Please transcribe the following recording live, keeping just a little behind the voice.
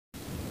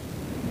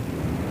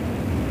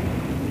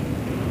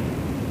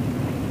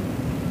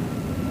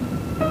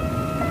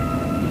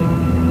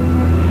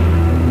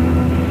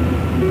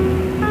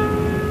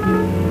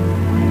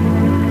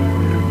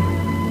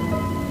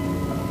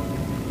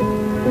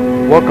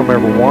Welcome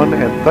everyone,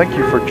 and thank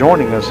you for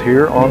joining us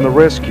here on The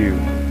Rescue,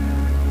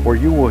 where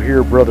you will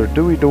hear Brother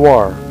Dewey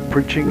Dwyer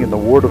preaching in the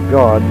Word of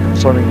God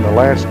concerning the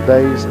last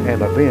days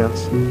and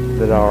events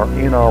that are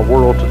in our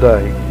world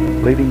today,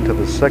 leading to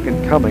the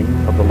second coming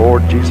of the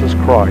Lord Jesus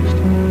Christ.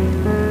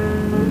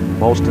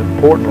 Most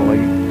importantly,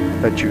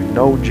 that you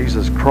know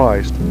Jesus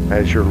Christ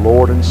as your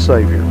Lord and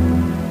Savior.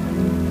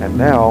 And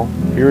now,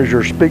 here is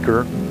your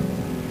speaker,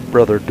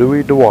 Brother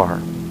Dewey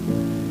Dwyer.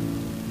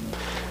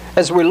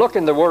 As we look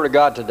in the Word of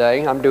God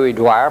today, I'm Dewey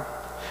Dwyer,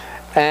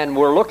 and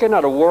we're looking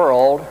at a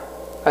world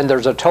and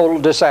there's a total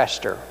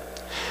disaster.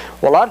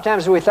 Well, a lot of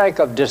times we think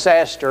of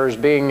disaster as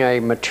being a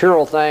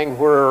material thing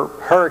where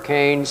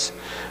hurricanes,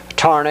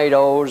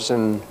 tornadoes,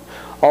 and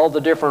all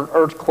the different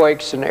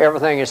earthquakes and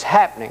everything is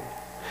happening.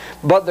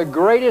 But the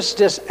greatest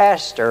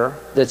disaster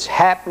that's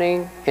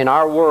happening in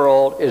our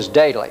world is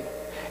daily.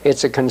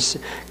 It's a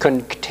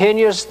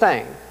continuous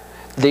thing.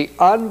 The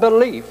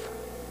unbelief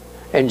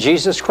in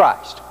Jesus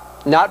Christ,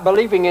 not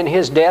believing in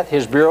His death,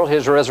 His burial,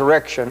 His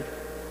resurrection,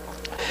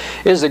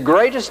 is the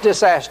greatest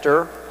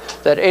disaster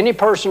that any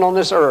person on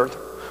this earth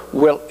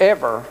will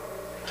ever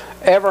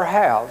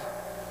have,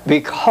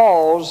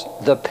 because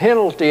the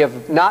penalty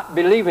of not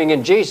believing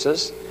in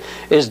Jesus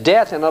is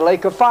death in a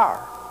lake of fire.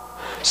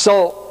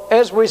 So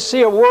as we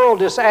see a world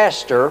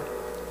disaster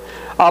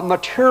of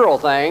material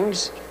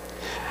things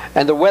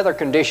and the weather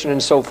condition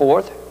and so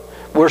forth,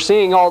 we're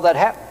seeing all that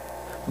happen.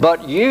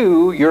 But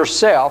you,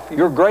 yourself,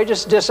 your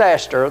greatest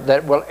disaster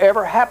that will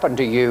ever happen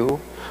to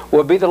you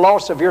will be the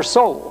loss of your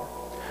soul.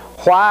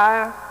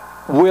 Why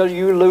will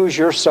you lose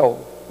your soul?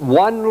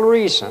 One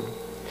reason.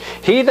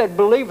 He that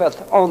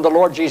believeth on the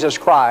Lord Jesus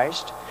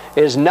Christ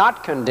is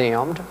not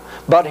condemned,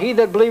 but he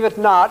that believeth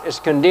not is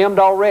condemned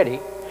already,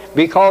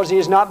 because he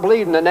has not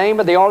believed in the name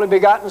of the only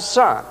begotten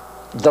Son,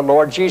 the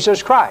Lord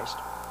Jesus Christ.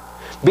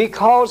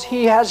 Because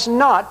he has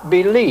not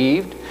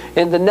believed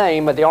in the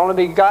name of the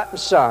only begotten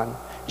Son,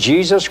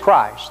 Jesus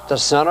Christ, the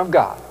Son of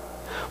God.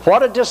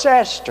 What a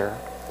disaster.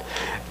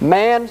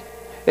 Man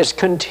is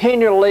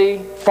continually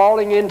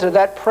falling into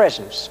that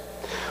presence.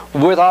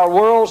 With our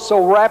world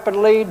so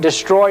rapidly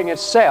destroying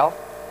itself,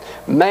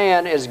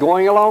 man is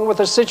going along with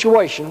the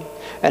situation,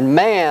 and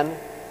man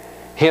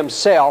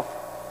himself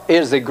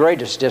is the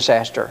greatest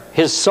disaster.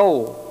 His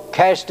soul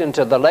cast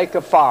into the lake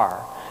of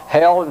fire,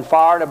 hell and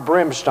fire and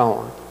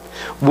brimstone,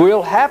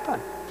 will happen.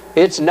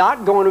 It's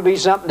not going to be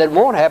something that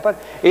won't happen.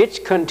 It's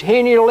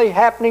continually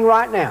happening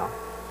right now.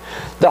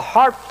 The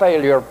heart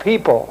failure of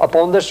people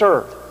upon this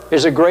earth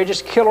is the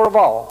greatest killer of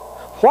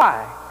all.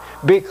 Why?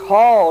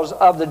 Because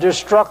of the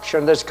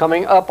destruction that's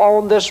coming up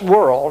on this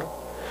world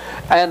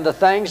and the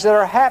things that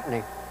are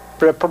happening.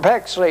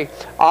 Perplexity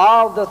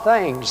of the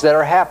things that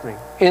are happening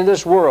in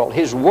this world.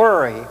 His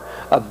worry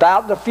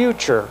about the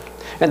future.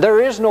 And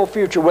there is no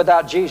future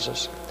without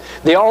Jesus.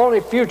 The only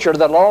future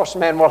the lost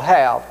man will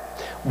have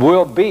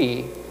will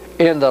be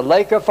in the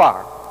lake of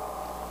fire.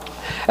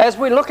 As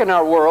we look in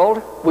our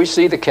world, we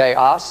see the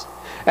chaos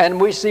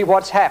and we see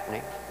what's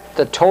happening.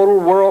 The total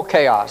world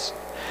chaos.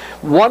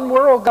 One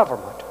world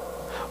government,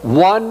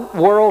 one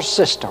world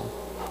system,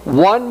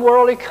 one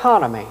world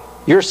economy.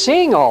 You're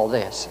seeing all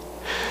this.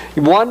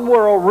 One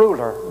world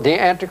ruler,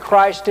 the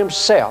Antichrist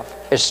himself,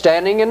 is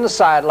standing in the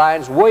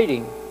sidelines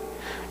waiting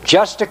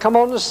just to come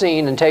on the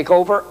scene and take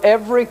over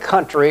every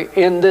country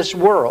in this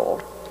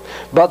world.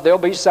 But there'll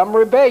be some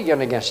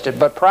rebellion against it.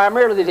 But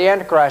primarily the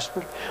Antichrist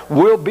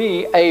will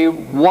be a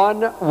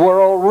one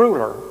world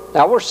ruler.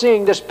 Now we're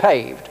seeing this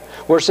paved.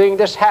 We're seeing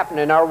this happen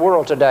in our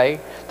world today.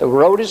 The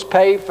road is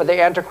paved for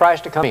the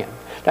Antichrist to come in.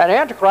 Now the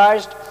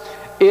Antichrist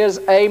is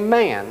a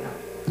man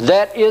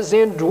that is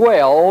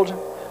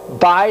indwelled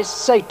by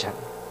Satan.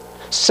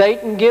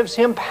 Satan gives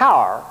him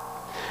power,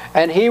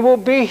 and he will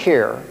be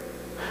here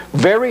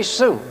very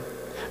soon.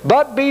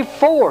 But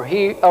before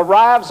he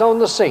arrives on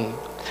the scene,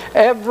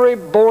 every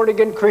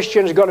born-again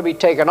Christian is going to be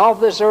taken off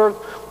this earth,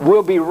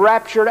 will be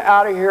raptured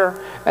out of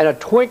here, and a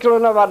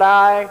twinkling of an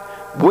eye,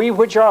 we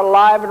which are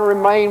alive and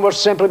remain will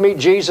simply meet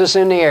Jesus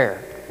in the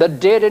air. The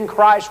dead in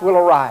Christ will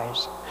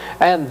arise,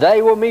 and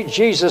they will meet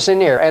Jesus in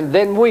the air. And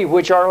then we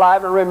which are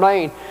alive and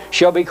remain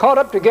shall be caught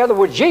up together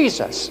with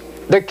Jesus,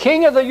 the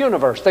King of the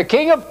universe, the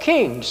King of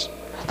kings,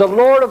 the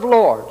Lord of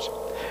lords,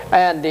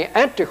 and the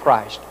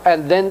Antichrist,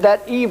 and then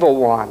that evil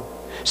one.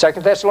 2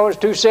 Thessalonians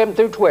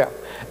 2:7-12.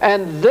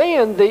 And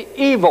then the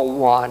evil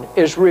one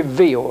is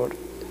revealed,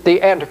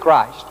 the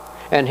Antichrist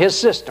and his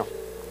system.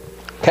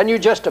 Can you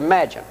just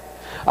imagine?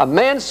 A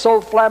man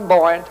so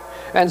flamboyant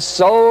and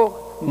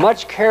so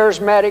much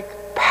charismatic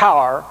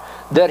power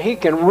that he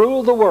can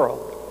rule the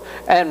world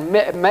and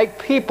make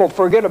people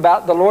forget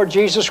about the Lord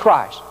Jesus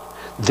Christ.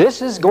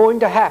 This is going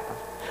to happen.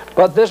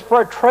 But this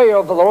portrayal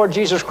of the Lord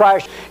Jesus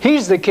Christ,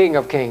 He's the King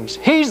of kings.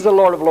 He's the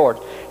Lord of lords.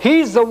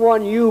 He's the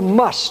one you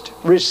must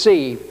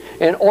receive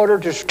in order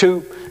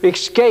to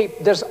escape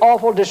this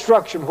awful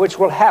destruction which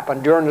will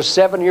happen during the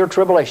 7-year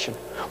tribulation.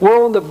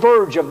 We're on the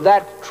verge of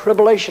that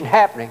tribulation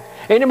happening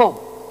any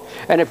moment.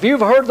 And if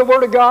you've heard the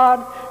Word of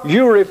God,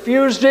 you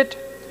refused it,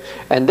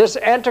 and this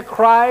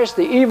Antichrist,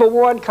 the evil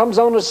one, comes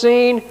on the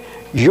scene,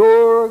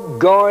 you're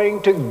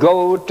going to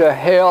go to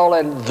hell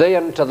and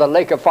then to the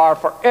lake of fire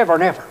forever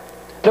and ever.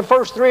 The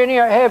first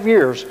 3.5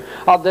 years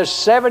of this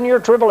 7-year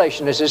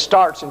tribulation, as it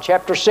starts in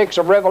chapter 6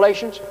 of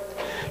Revelations,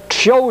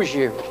 shows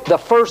you the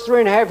first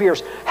 3.5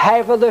 years,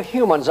 half of the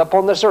humans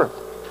upon this earth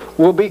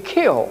will be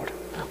killed.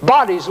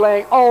 Bodies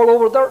laying all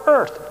over the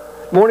earth.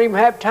 Won't even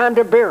have time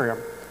to bury them.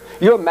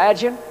 You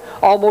imagine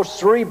almost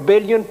 3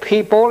 billion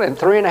people in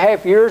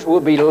 3.5 years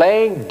will be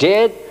laying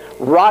dead,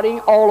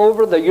 rotting all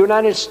over the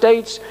United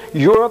States,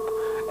 Europe,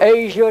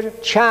 Asia,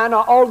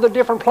 China, all the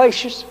different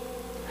places.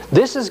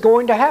 This is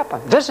going to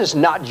happen. This is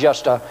not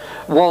just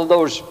one of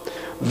those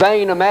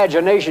vain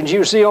imaginations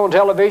you see on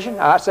television.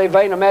 I say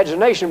vain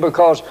imagination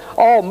because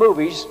all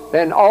movies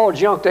and all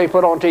junk they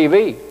put on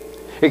TV,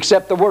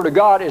 except the Word of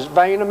God, is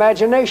vain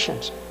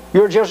imaginations.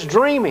 You're just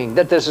dreaming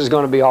that this is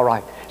going to be all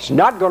right. It's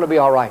not going to be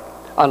all right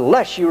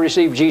unless you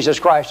receive Jesus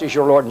Christ as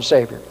your Lord and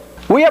Savior.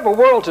 We have a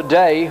world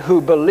today who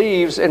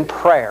believes in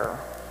prayer.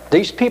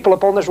 These people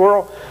upon this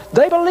world,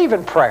 they believe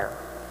in prayer.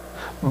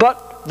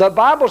 But the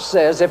Bible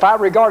says, if I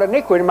regard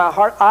iniquity in my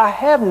heart, I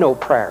have no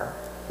prayer.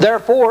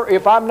 Therefore,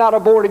 if I'm not a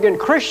born-again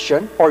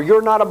Christian, or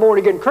you're not a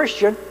born-again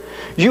Christian,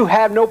 you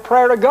have no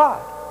prayer to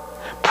God.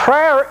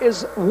 Prayer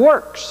is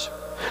works.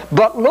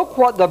 But look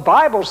what the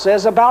Bible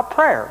says about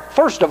prayer.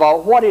 First of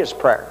all, what is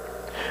prayer?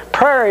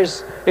 Prayer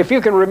is, if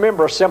you can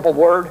remember a simple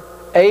word,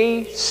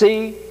 A-C-T-S.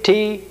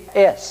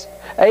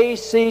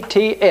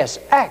 A-C-T-S.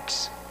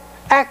 Acts.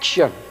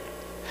 Action.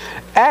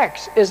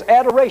 Acts is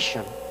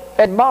adoration,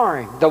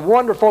 admiring the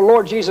wonderful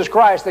Lord Jesus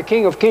Christ, the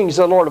King of Kings,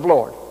 the Lord of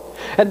Lords.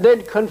 And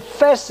then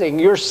confessing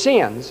your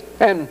sins.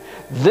 And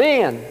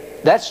then,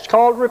 that's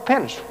called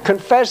repentance.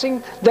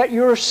 Confessing that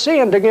you're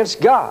sinned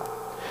against God.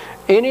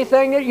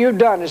 Anything that you've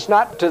done is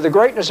not to the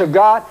greatness of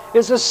God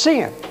is a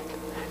sin.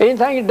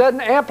 Anything that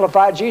doesn't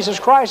amplify Jesus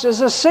Christ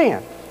is a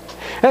sin.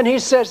 And He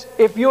says,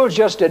 if you'll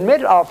just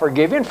admit it, I'll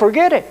forgive you, and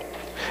forget it.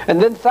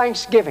 And then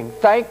thanksgiving.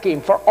 Thank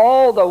Him for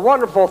all the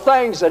wonderful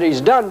things that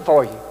He's done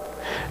for you.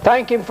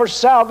 Thank Him for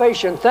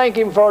salvation. Thank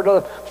Him for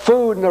the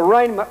food and the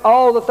raiment,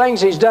 all the things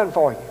He's done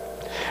for you.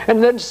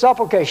 And then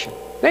supplication.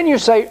 Then you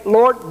say,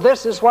 Lord,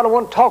 this is what I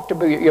want to talk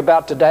to you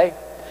about today.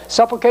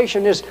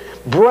 Supplication is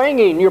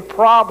bringing your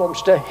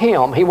problems to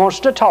Him. He wants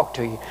to talk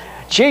to you.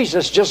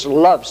 Jesus just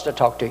loves to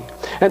talk to you.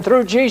 And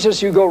through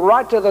Jesus, you go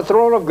right to the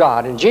throne of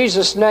God. In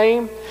Jesus'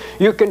 name,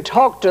 you can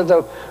talk to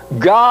the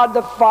God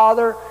the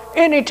Father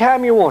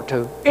anytime you want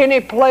to.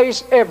 Any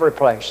place, every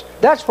place.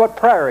 That's what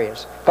prayer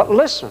is. But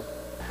listen.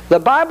 The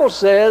Bible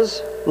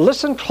says,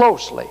 listen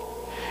closely,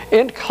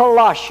 in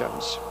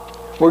Colossians,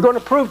 we're going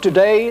to prove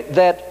today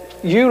that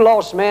you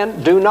lost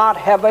men do not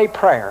have a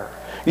prayer.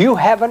 You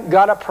haven't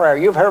got a prayer.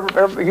 You've heard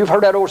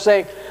that old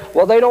saying,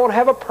 well, they don't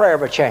have a prayer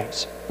of a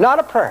chance. Not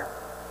a prayer.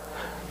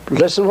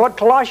 Listen to what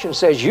Colossians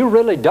says. You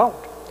really don't.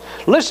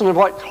 Listen to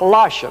what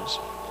Colossians,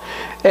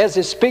 as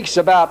it speaks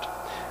about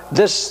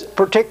this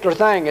particular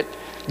thing,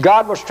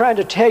 God was trying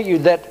to tell you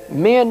that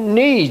men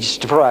needs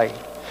to pray.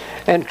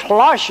 And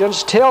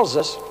Colossians tells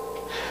us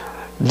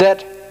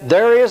that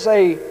there is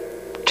a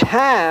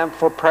time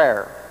for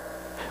prayer.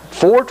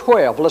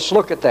 4:12. Let's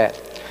look at that.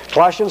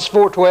 Colossians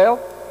 4:12.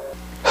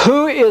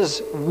 Who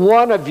is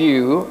one of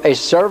you a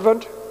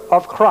servant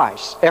of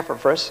Christ?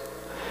 Epaphras.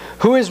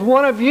 Who is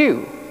one of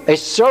you a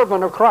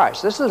servant of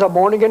Christ? This is a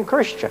born-again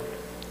Christian.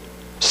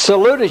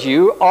 Saluteth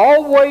you,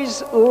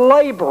 always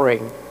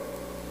laboring.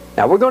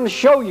 Now we're going to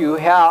show you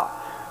how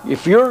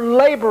if you're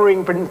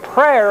laboring in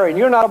prayer and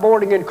you're not a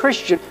born-again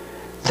Christian,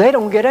 they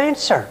don't get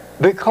answered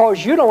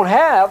because you don't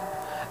have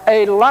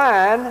a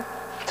line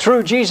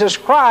through Jesus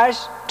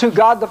Christ to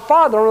God the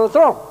Father on the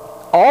throne.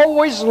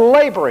 Always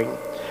laboring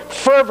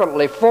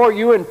fervently for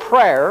you in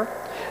prayer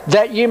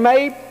that ye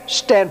may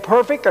stand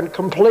perfect and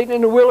complete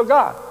in the will of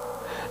God.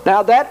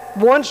 Now that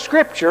one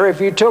scripture, if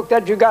you took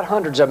that, you got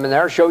hundreds of them in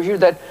there, shows you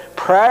that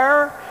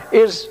prayer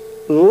is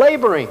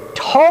laboring,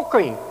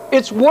 talking,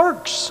 it's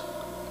works.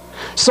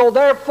 So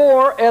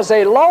therefore, as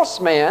a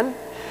lost man,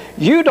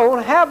 you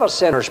don't have a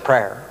sinner's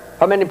prayer.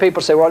 How many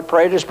people say, well,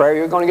 pray this prayer,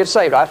 you're going to get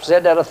saved. I've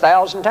said that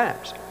 1,000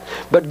 times.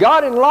 But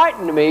God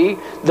enlightened me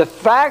the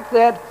fact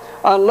that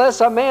unless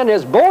a man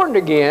is born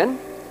again,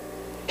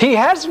 he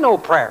has no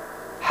prayer.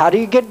 How do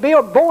you get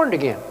born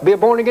again? Be a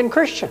born-again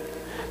Christian.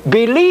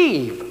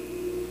 Believe.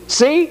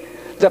 See,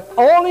 the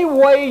only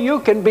way you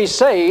can be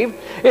saved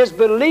is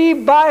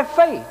believe by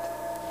faith.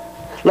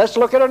 Let's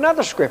look at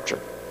another scripture.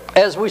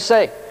 As we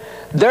say,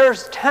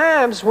 there's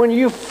times when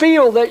you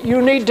feel that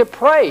you need to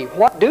pray.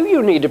 What do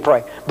you need to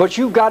pray? But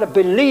you've got to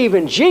believe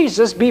in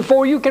Jesus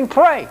before you can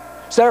pray.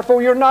 So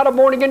therefore, you're not a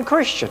born-again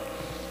Christian.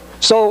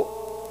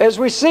 So, as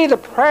we see the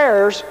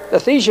prayers,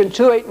 Ephesians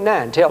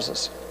 2:8-9 tells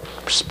us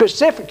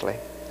specifically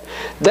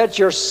that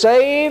you're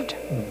saved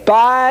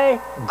by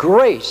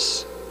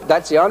grace.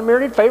 That's the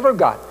unmerited favor of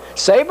God.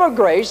 Saved by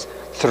grace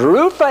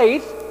through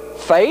faith.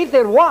 Faith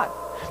in what?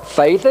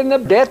 Faith in the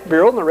death,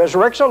 burial, and the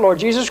resurrection of the Lord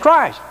Jesus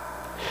Christ.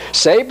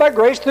 Saved by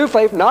grace through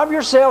faith, not of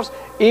yourselves.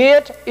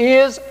 It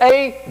is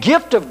a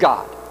gift of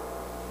God.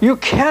 You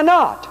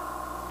cannot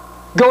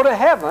go to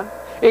heaven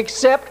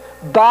except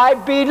by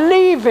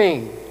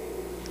believing.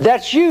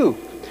 That's you.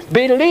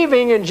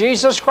 Believing in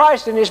Jesus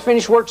Christ and His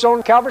finished works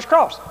on Calvary's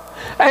cross.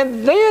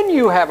 And then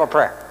you have a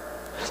prayer.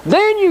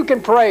 Then you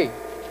can pray,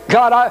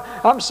 God,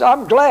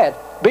 I'm glad.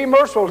 Be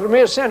merciful to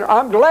me, a sinner.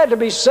 I'm glad to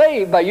be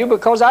saved by you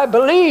because I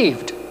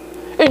believed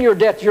in your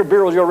death, your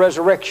burial, your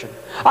resurrection.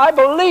 I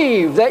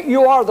believe that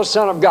you are the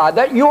Son of God,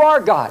 that you are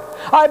God.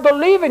 I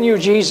believe in you,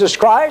 Jesus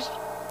Christ.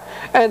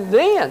 And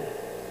then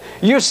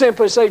you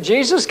simply say,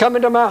 Jesus, come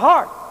into my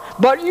heart.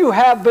 But you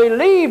have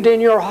believed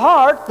in your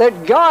heart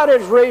that God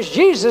has raised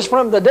Jesus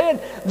from the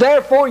dead.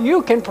 Therefore,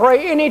 you can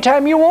pray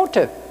anytime you want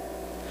to.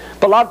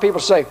 But a lot of people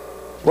say,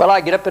 well,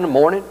 I get up in the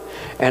morning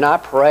and I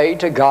pray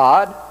to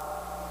God,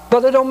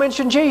 but they don't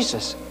mention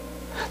Jesus.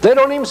 They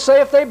don't even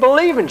say if they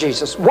believe in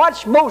Jesus.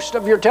 Watch most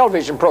of your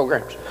television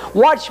programs.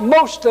 Watch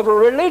most of the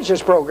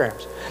religious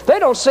programs. They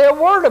don't say a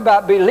word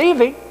about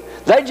believing.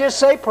 They just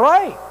say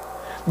pray.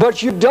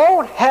 But you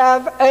don't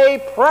have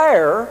a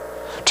prayer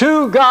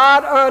to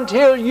God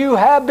until you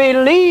have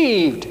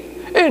believed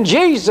in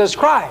Jesus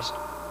Christ.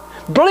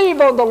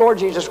 Believe on the Lord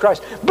Jesus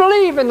Christ.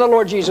 Believe in the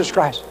Lord Jesus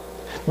Christ.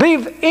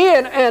 Believe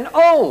in and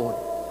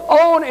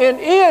own and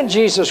in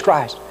Jesus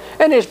Christ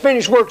and His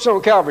finished works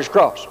on Calvary's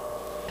cross.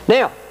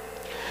 Now,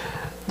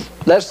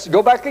 let's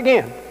go back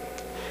again.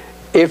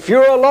 If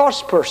you're a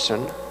lost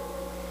person,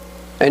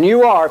 and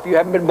you are if you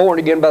haven't been born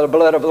again by the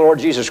blood of the Lord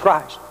Jesus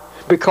Christ,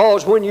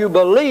 because when you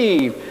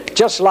believe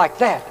just like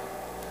that,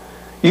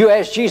 you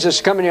ask Jesus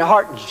to come in your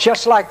heart,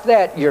 just like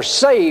that, you're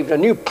saved. A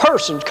new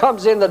person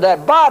comes into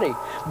that body,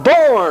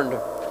 born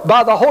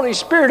by the Holy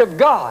Spirit of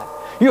God.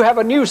 You have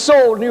a new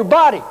soul, new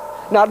body.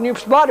 Not a new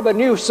body, but a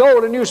new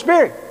soul, a new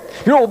spirit.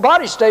 Your old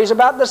body stays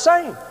about the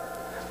same,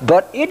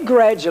 but it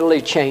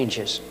gradually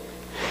changes.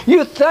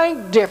 You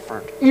think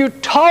different. You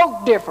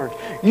talk different.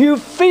 You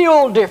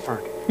feel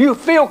different. You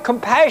feel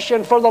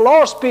compassion for the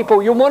lost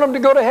people. You want them to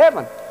go to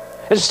heaven.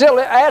 Instead of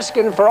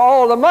asking for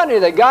all the money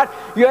they got,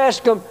 you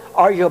ask them,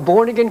 are you a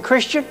born-again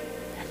Christian?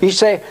 You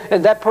say,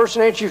 and that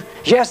person answers,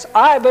 yes,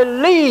 I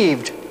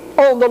believed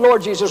on the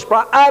Lord Jesus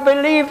Christ. I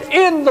believed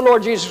in the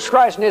Lord Jesus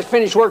Christ and His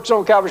finished works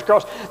on Calvary's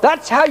cross.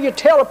 That's how you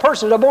tell a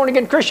person is a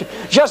born-again Christian,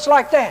 just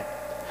like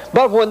that.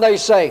 But when they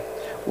say,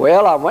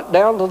 well, I went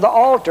down to the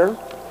altar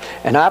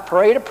and I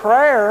prayed a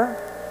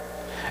prayer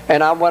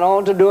and I went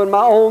on to doing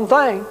my own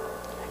thing.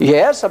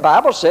 Yes, the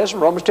Bible says in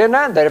Romans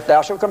 10:9 that if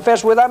thou shalt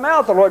confess with thy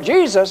mouth the Lord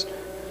Jesus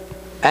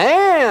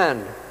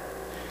and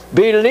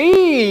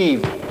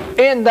believe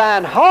in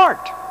thine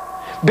heart,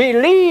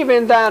 believe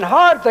in thine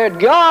heart that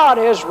God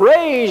has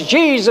raised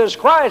Jesus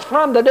Christ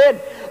from the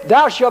dead,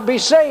 thou shalt be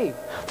saved.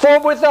 For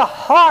with the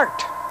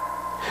heart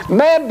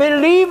man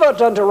believeth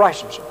unto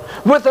righteousness.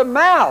 With the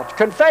mouth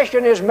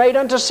confession is made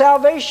unto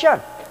salvation.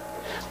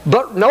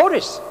 But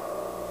notice,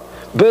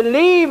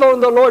 believe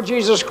on the Lord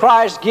Jesus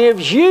Christ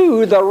gives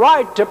you the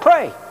right to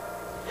pray.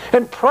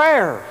 And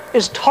prayer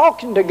is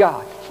talking to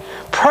God.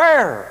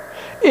 Prayer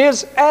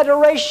is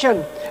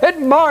adoration,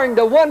 admiring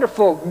the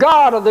wonderful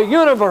God of the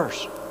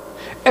universe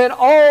and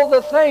all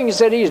the things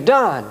that He's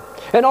done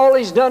and all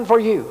He's done for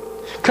you.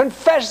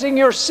 Confessing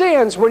your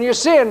sins. When you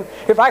sin,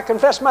 if I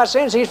confess my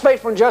sins, He's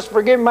faithful and just to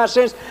forgive me my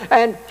sins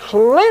and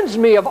cleanse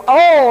me of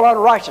all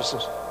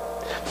unrighteousness.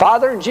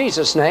 Father, in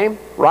Jesus' name,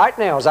 right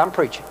now as I'm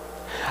preaching,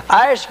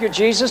 I ask you,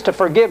 Jesus, to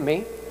forgive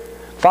me.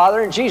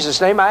 Father, in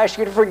Jesus' name, I ask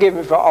you to forgive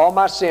me for all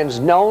my sins,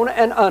 known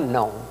and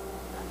unknown.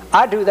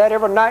 I do that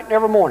every night and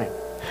every morning.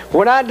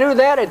 When I do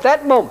that, at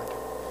that moment,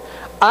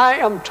 I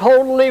am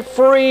totally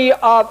free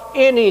of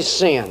any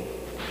sin.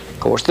 Of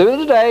course, through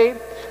the day,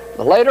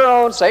 later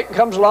on, Satan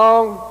comes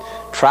along,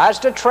 tries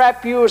to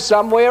trap you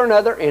some way or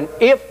another, and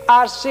if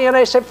I sin,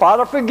 I say,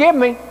 Father, forgive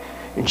me.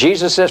 And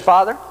Jesus says,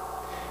 Father,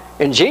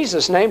 in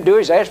Jesus' name, do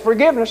His ask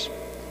forgiveness.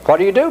 What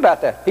do you do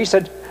about that? He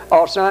said,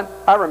 oh, son,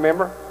 I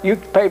remember. You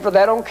paid for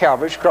that on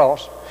Calvary's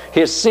cross.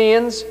 His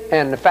sins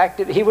and the fact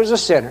that He was a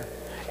sinner.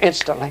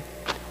 Instantly.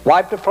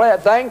 Wiped the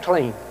thing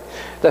clean.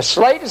 The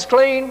slate is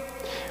clean,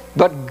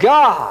 but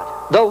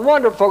God, the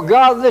wonderful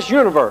God of this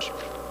universe,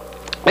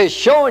 is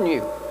showing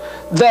you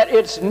that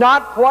it's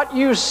not what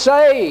you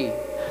say,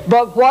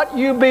 but what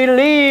you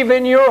believe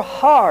in your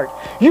heart.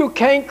 You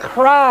can't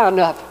cry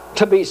enough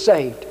to be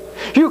saved.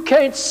 You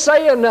can't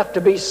say enough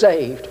to be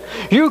saved.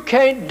 You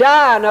can't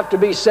die enough to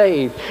be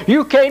saved.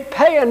 You can't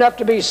pay enough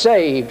to be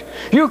saved.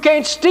 You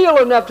can't steal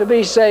enough to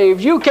be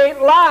saved. You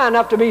can't lie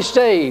enough to be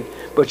saved.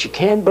 But you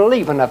can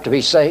believe enough to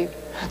be saved.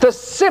 The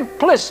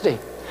simplicity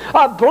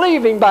of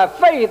believing by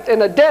faith in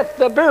the death,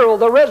 the burial,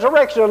 the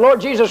resurrection of the Lord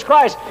Jesus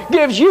Christ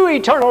gives you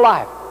eternal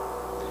life.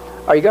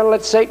 Are you going to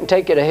let Satan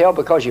take you to hell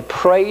because you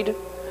prayed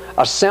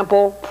a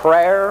simple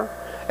prayer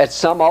at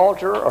some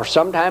altar, or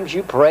sometimes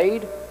you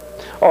prayed,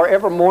 or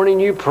every morning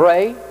you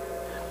pray,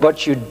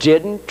 but you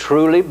didn't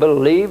truly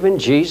believe in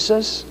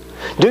Jesus?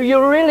 Do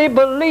you really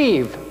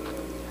believe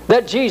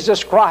that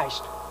Jesus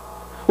Christ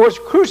was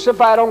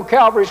crucified on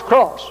Calvary's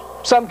cross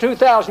some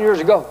 2,000 years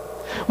ago,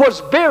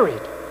 was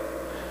buried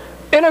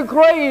in a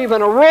grave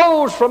and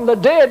arose from the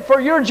dead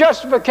for your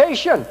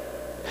justification,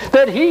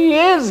 that He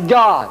is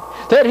God,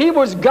 that He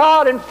was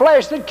God in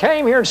flesh that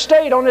came here and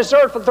stayed on this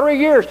earth for 3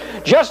 years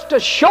just to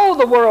show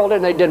the world,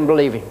 and they didn't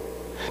believe Him.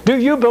 Do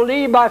you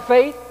believe by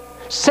faith?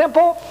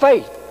 Simple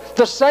faith.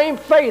 The same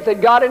faith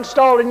that God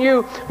installed in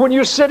you when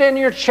you sit in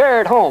your chair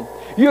at home.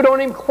 You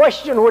don't even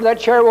question whether that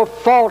chair will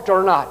falter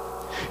or not.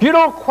 You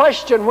don't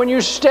question when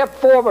you step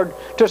forward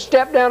to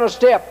step down a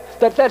step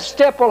that that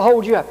step will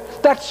hold you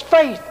up. That's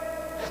faith.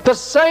 The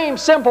same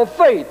simple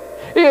faith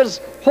is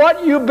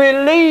what you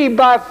believe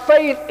by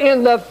faith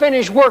in the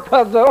finished work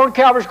of the on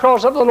Calvary's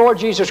cross of the Lord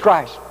Jesus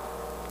Christ.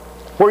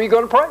 Where are you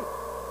going to pray?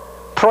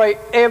 Pray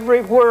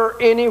everywhere,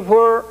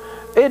 anywhere.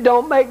 It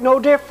don't make no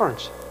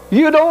difference.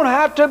 You don't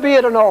have to be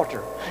at an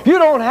altar. You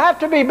don't have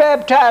to be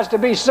baptized to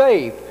be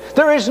saved.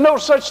 There is no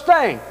such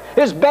thing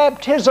as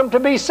baptism to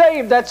be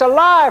saved. That's a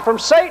lie from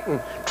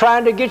Satan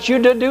trying to get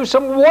you to do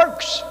some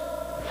works.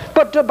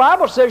 But the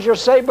Bible says you're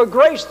saved by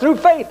grace through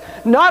faith,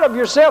 not of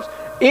yourselves.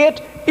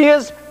 It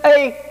is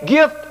a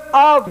gift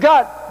of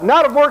God,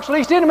 not of works,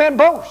 lest any man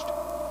boast.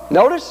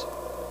 Notice,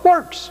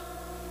 works.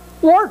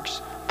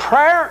 Works.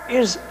 Prayer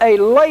is a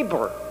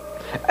labor,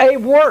 a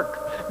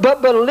work.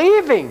 But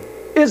believing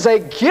is a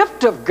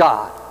gift of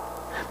God.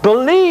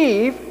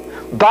 Believe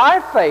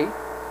by faith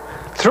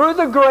through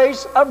the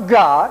grace of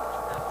God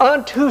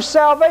unto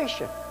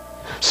salvation.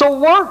 So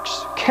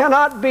works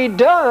cannot be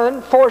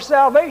done for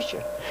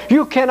salvation.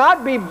 You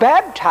cannot be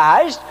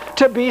baptized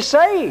to be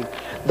saved.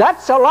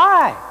 That's a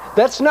lie.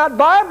 That's not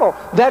Bible.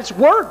 That's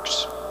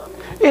works.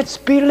 It's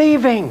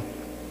believing.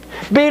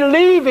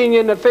 Believing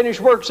in the finished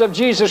works of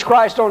Jesus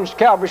Christ on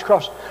Calvary's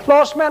cross.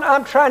 Lost man,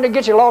 I'm trying to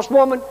get you. Lost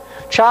woman,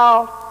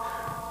 child,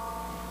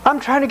 I'm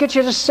trying to get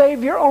you to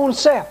save your own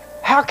self.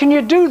 How can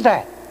you do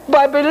that?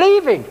 By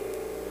believing.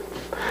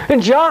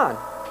 In John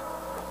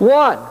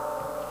 1,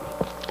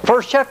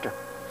 first chapter,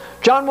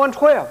 John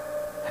 1:12,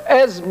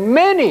 as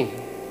many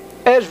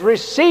as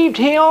received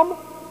Him,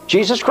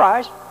 Jesus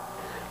Christ,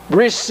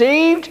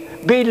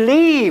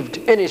 believed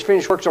in His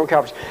finished works on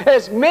Calvary.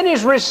 As many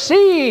as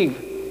received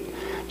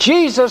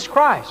Jesus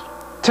Christ,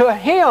 to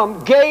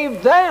Him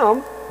gave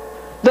them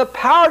the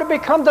power to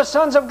become the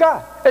sons of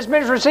God. As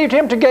many as received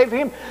Him,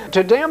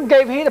 to them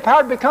gave He the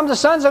power to become the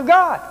sons of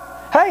God.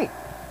 Hey,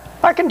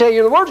 I can tell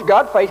you the words of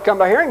God. Faith come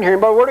by hearing, hearing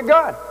by the Word of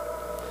God.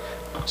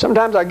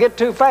 Sometimes I get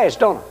too fast,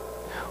 don't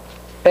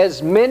I?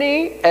 As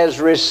many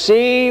as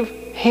receive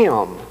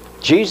Him,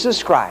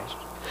 Jesus Christ,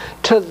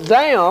 to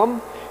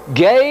them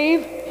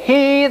gave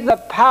He the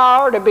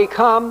power to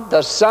become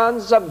the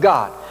sons of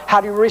God.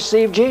 How do you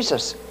receive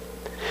Jesus?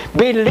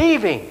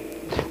 Believing.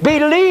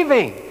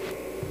 Believing.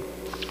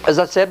 As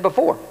I said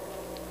before,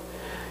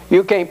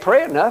 you can't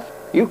pray enough.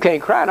 You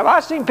can't cry enough.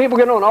 I've seen people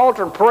get on an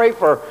altar and pray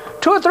for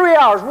 2 or 3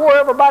 hours, wore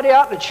everybody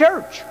out in the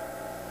church.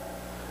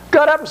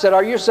 Got up and said,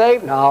 "Are you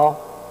saved?" No.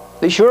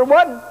 He sure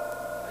wasn't.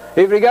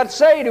 If he got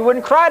saved, he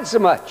wouldn't have cried so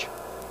much.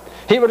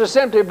 He would have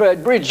simply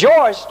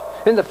rejoiced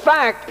in the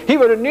fact, he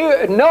would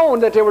have known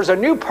that there was a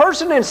new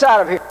person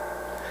inside of him.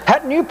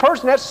 That new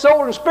person, that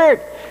soul and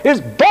spirit, is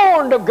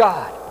born of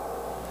God.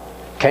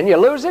 Can you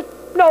lose it?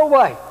 No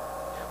way.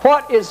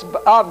 What is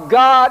of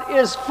God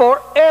is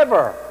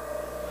forever.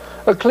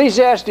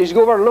 Ecclesiastes,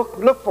 go over and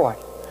look for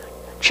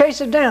it.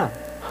 Chase it down.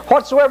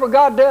 Whatsoever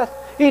God doth,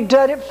 He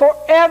doth it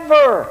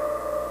forever.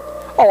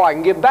 Oh, I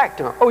can give back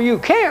to Him. Oh, you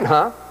can,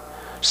 huh?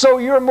 So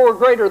you're more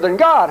greater than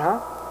God, huh?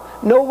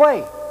 No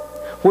way.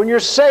 When you're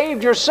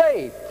saved, you're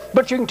saved.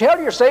 But you can tell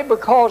you're saved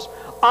because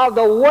of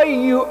the way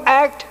you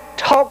act,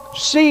 talk,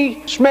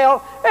 see,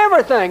 smell,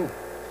 everything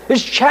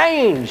is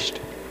changed.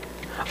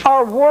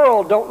 Our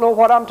world don't know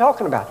what I'm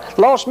talking about.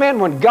 Lost man,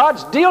 when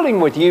God's dealing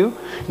with you,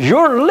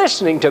 you're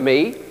listening to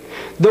me,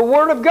 the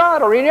Word of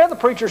God, or any other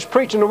preacher's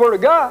preaching the Word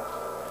of God,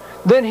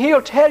 then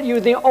He'll tell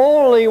you the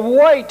only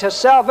way to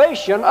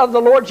salvation of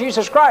the Lord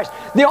Jesus Christ.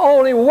 The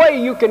only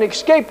way you can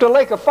escape the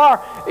lake of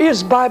fire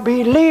is by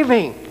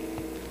believing.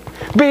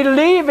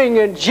 Believing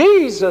in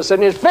Jesus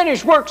and His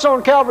finished works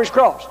on Calvary's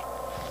cross.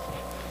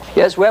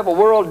 Yes, we have a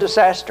world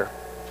disaster.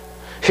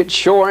 It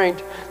sure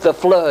ain't the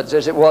floods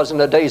as it was in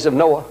the days of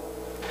Noah.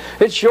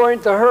 It sure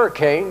ain't the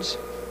hurricanes.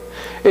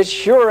 It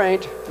sure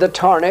ain't the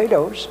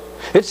tornadoes.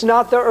 It's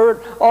not the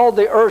earth, all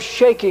the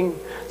earth-shaking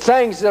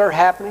things that are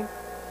happening.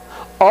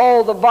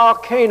 All the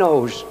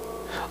volcanoes,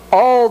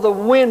 all the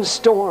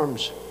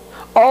windstorms,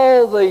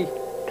 all the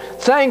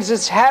things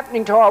that's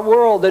happening to our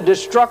world, the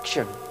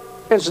destruction.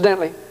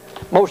 Incidentally,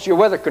 most of your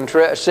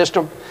weather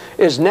system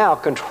is now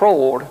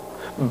controlled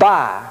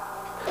by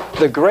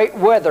the great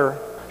weather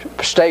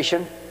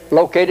station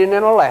located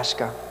in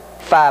Alaska.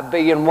 5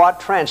 billion watt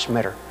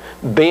transmitter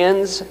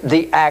bends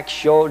the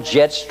actual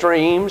jet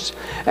streams,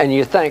 and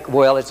you think,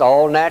 well, it's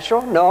all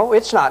natural. No,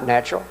 it's not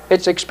natural.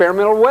 It's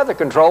experimental weather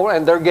control,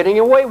 and they're getting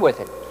away with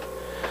it.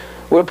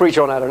 We'll preach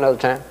on that another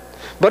time.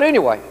 But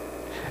anyway,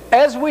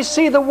 as we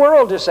see the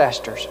world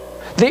disasters,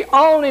 the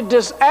only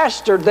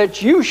disaster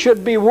that you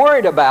should be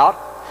worried about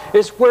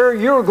is where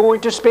you're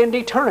going to spend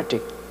eternity.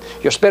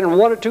 You're spending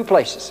one of two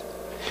places.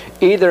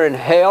 Either in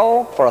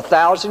hell for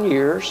 1,000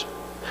 years,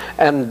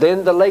 and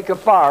then the lake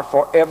of fire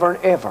forever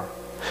and ever.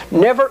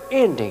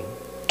 never-ending,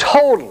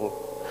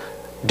 total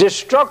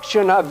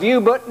destruction of you,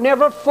 but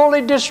never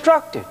fully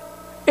destructed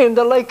in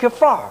the lake of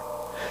fire.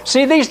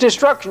 See, these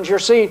destructions you're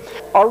seeing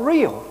are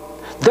real.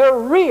 They're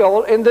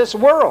real in this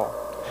world.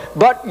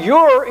 But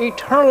your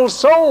eternal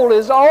soul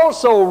is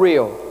also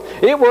real.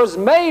 It was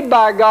made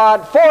by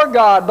God for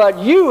God, but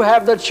you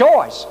have the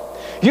choice.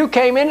 You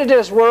came into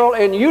this world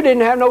and you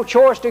didn't have no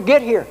choice to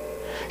get here.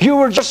 You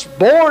were just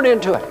born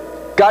into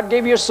it. God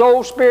gave you a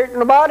soul, spirit,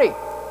 and a body.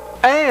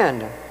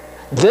 And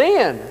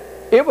then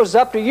it was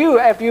up to you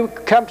after you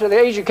come to the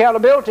age of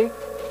accountability,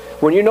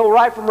 when you know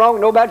right from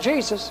wrong, know about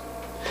Jesus.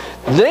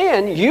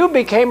 Then you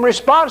became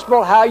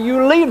responsible how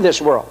you leave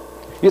this world.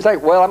 You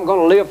think, well, I'm going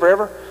to live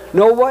forever.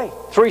 No way.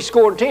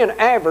 70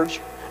 average.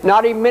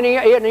 Not even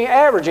any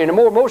average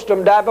anymore. Most of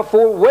them die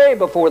way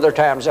before their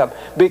time's up,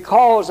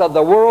 because of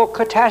the world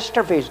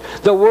catastrophes,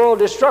 the world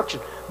destruction.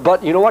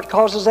 But you know what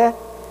causes that?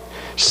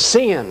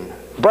 Sin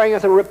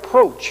bringeth a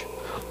reproach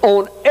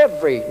on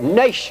every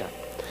nation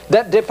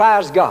that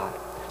defies God.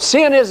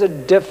 Sin is a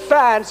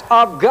defiance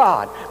of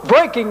God,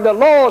 breaking the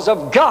laws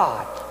of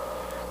God.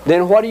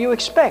 Then what do you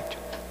expect?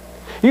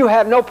 You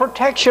have no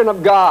protection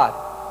of God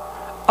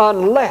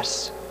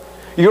unless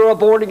you're a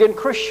born-again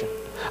Christian.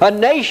 A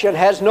nation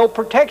has no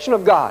protection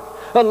of God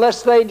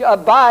unless they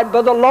abide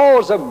by the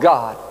laws of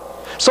God.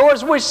 So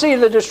as we see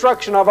the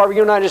destruction of our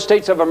United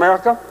States of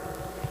America,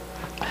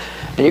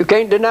 and you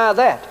can't deny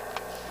that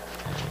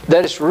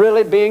it's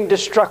really being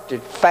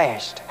destructed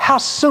fast. How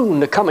soon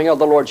the coming of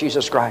the Lord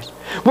Jesus Christ?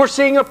 We're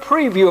seeing a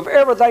preview of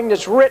everything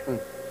that's written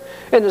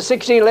in the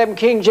 1611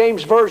 King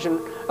James Version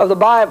of the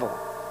Bible,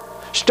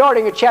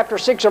 starting at chapter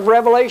 6 of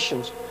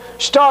Revelations,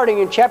 starting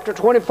in chapter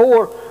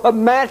 24 of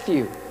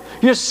Matthew.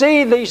 You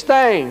see these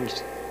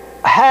things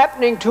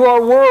happening to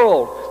our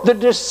world, the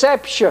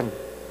deception,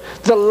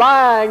 the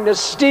lying, the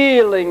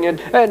stealing,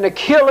 and the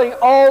killing,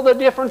 all the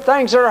different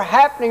things that are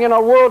happening in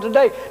our world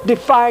today,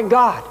 defying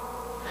God.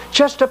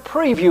 Just a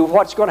preview of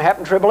what's going to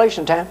happen in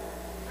tribulation time.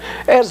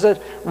 As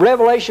the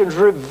Revelations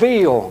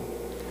reveal.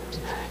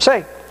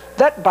 Say,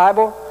 that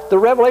Bible, the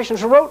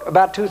Revelations wrote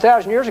about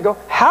 2,000 years ago,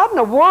 how in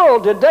the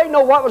world did they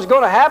know what was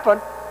going to happen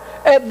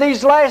at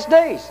these last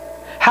days?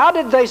 How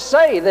did they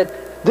say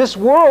that this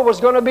world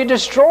was going to be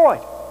destroyed?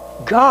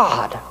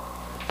 God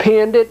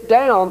pinned it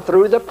down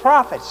through the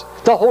prophets.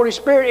 The Holy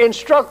Spirit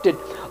instructed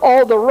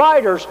all the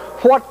writers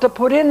what to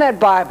put in that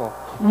Bible,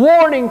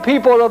 warning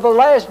people of the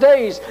last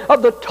days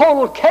of the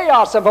total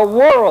chaos of a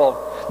world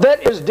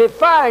that is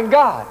defying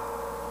God.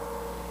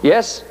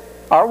 Yes,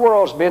 our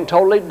world's been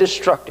totally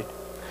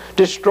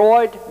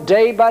destroyed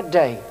day by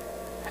day.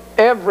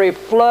 Every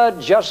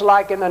flood just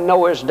like in the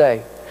Noah's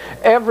day.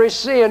 Every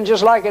sin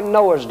just like in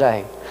Noah's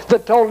day. The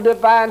total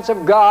defiance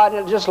of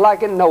God just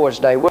like in Noah's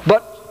day.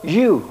 But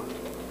you're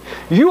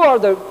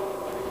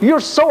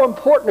so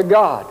important to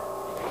God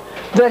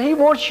that He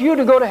wants you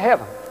to go to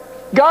heaven.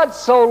 God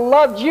so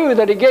loved you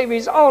that He gave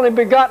His only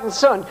begotten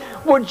Son.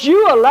 Would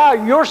you allow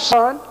your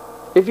son,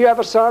 if you have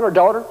a son or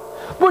daughter,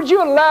 would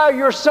you allow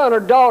your son or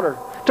daughter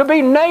to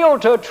be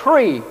nailed to a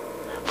tree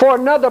for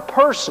another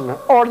person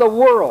or the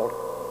world?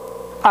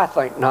 I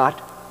think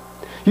not.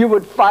 You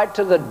would fight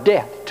to the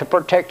death to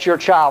protect your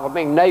child from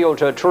being nailed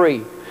to a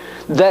tree,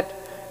 that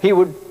he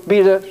would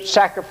be the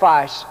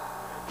sacrifice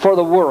for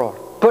the world.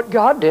 But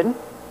God didn't.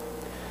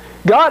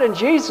 God and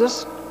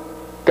Jesus,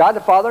 God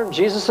the Father and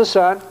Jesus the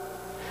Son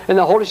and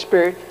the Holy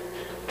Spirit,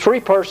 three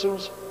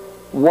persons,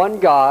 one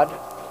God,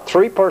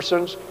 three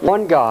persons,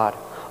 one God,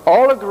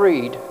 all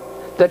agreed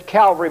that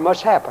Calvary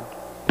must happen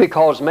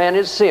because man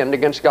has sinned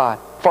against God.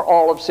 For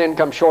all of sin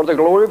comes short of the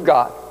glory of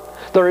God.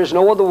 There is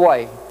no other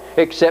way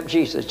except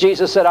Jesus.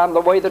 Jesus said, I'm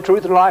the way, the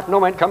truth, and life. No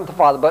man cometh to the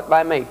Father but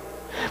by me.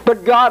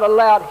 But God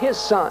allowed His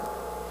Son.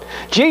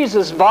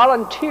 Jesus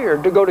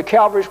volunteered to go to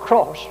Calvary's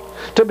cross,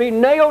 to be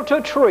nailed to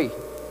a tree,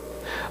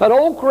 an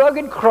old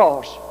rugged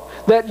cross,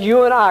 that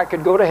you and I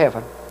could go to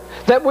heaven,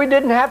 that we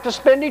didn't have to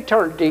spend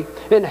eternity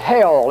in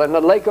hell and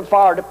the lake of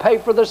fire to pay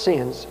for the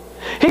sins.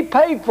 He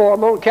paid for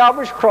them on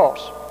Calvary's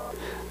cross.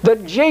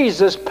 That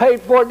Jesus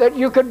paid for it, that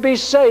you could be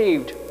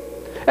saved.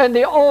 And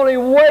the only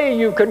way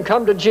you can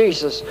come to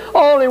Jesus,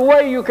 only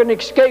way you can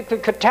escape the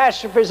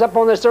catastrophes up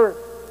on this earth,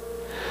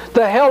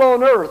 the hell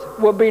on earth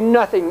will be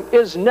nothing,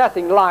 is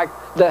nothing like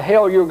the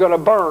hell you're going to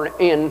burn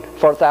in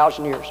for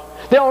 1,000 years.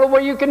 The only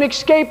way you can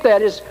escape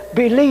that is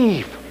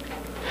believe.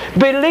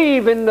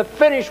 Believe in the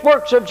finished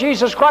works of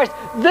Jesus Christ,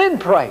 then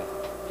pray.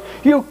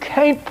 You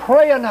can't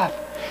pray enough.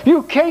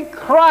 You can't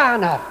cry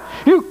enough.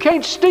 You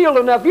can't steal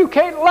enough. You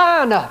can't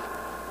lie enough.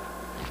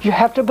 You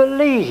have to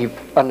believe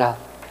enough.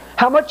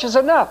 How much is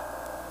enough?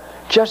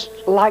 Just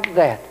like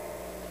that.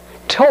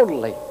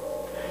 Totally.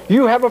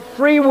 You have a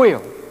free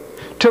will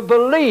to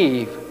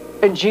believe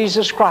in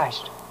Jesus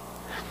Christ.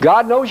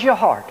 God knows your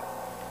heart.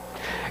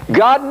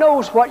 God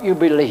knows what you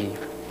believe.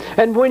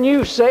 And when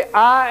you say,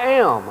 I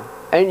am,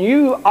 and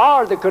you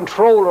are the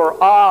controller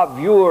of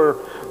your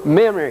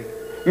memory,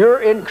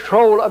 you're in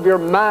control of your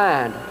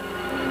mind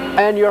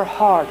and your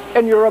heart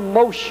and your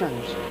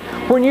emotions.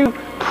 When you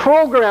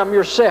program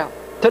yourself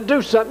to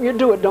do something, you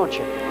do it, don't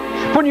you?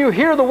 When you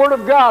hear the Word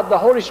of God, the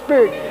Holy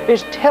Spirit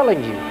is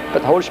telling you, but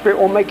the Holy Spirit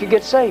won't make you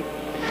get saved.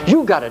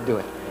 You got to do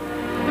it.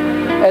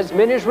 As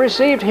many as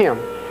received Him,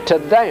 to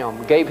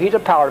them gave He the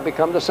power to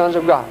become the sons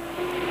of God.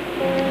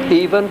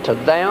 Even to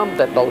them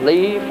that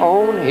believe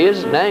on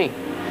His name,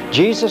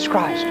 Jesus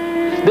Christ.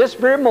 This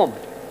very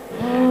moment,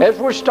 as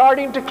we're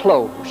starting to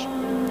close,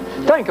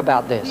 think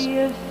about this.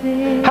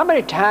 How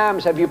many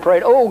times have you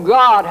prayed, oh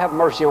God, have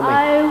mercy on me.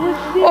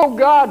 Oh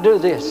God, do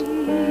this.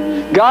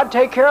 God,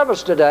 take care of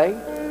us today.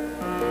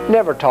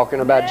 Never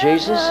talking about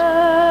Jesus.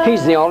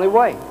 He's the only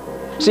way.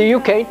 See, you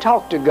can't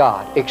talk to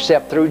God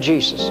except through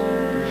Jesus.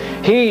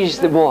 He's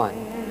the one.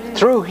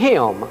 Through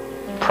Him,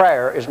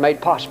 prayer is made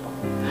possible.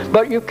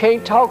 But you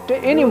can't talk to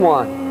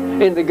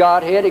anyone in the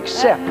Godhead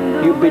except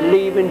you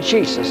believe in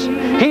Jesus.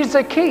 He's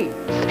the key.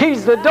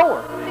 He's the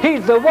door.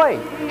 He's the way.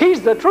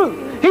 He's the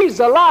truth. He's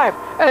the life.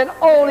 And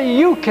only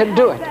you can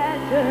do it.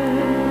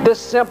 The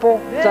simple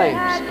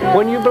things.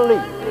 When you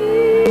believe.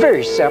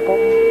 Very simple.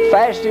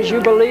 Fast as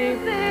you believe,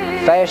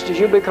 fast as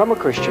you become a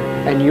Christian.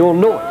 And you'll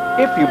know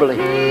it if you believe.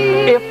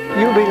 If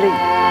you believe.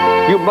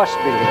 You must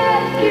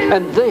believe.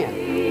 And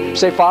then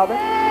say, Father,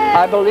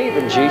 I believe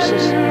in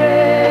Jesus.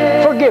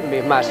 Forgive me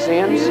of my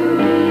sins.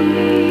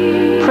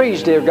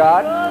 Please, dear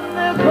God,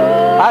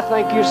 I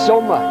thank you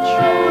so much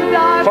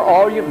for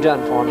all you've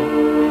done for me.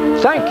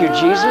 Thank you,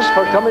 Jesus,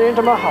 for coming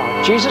into my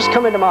heart. Jesus,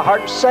 come into my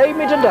heart and save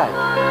me today.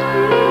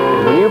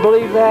 And when you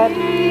believe that,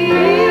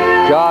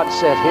 God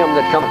said, him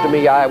that cometh to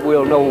me, I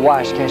will no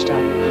wise cast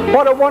out.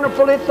 What a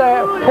wonderful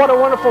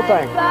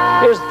thing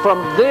is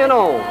from then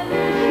on,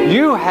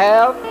 you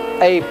have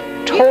a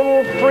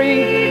total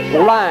free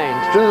line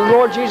through the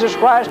Lord Jesus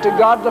Christ to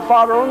God the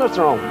Father on the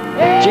throne.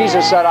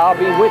 Jesus said, I'll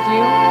be with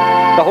you.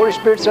 The Holy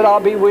Spirit said, I'll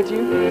be with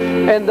you.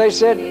 And they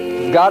said,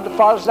 God the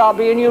Father said, I'll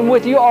be in you and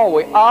with you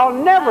always. I'll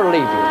never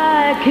leave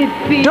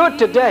you. Do it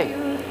today.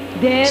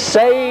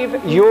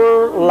 Save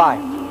your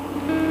life.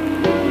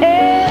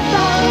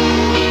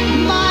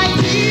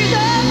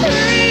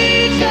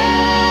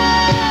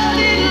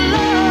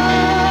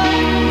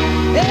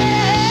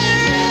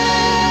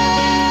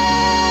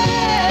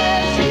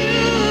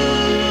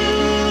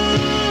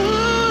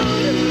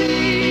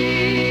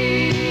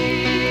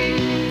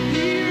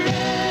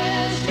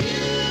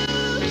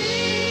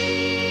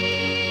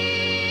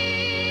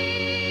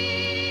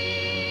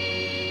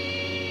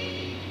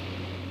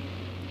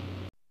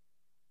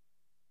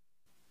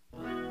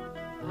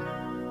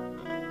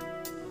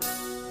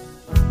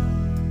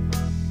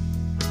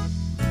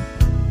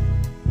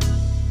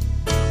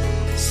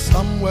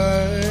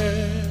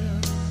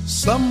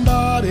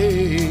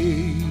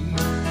 Somebody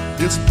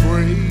is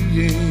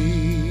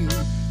praying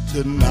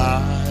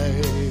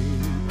tonight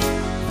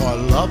for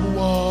loved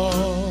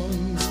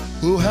ones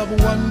who have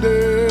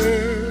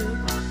wandered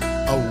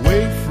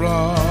away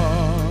from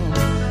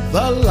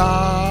the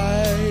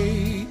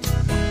light.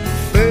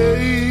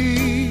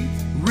 Faith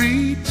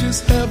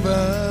reaches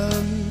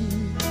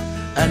heaven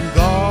and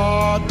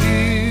God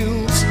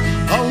deals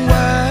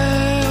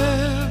away,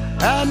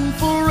 and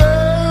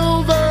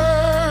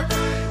forever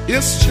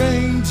is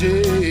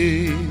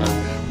changing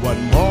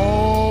one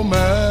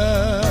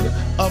moment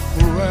of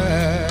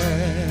prayer.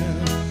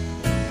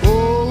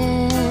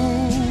 Oh,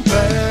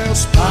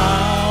 there's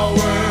power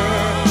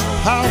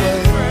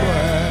in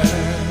prayer,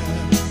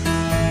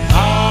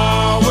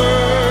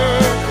 power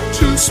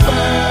to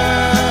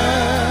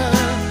spare,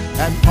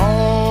 and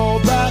all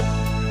that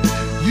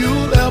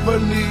you'll ever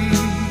need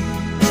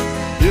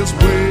is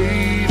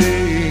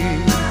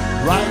waiting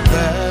right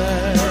there.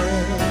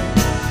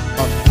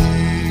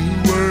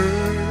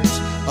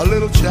 A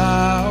little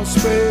child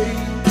spake,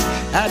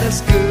 and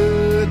it's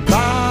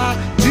goodbye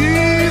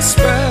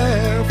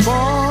despair,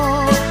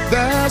 for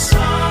there's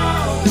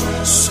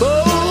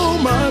so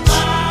much.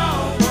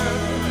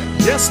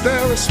 Yes,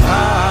 there is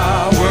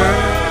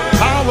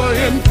power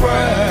in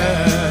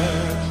prayer.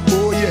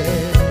 Oh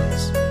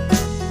yes,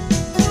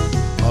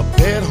 a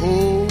bed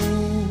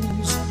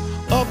holds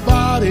a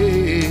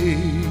body,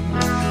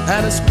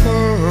 and it's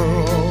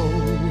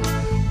curled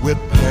with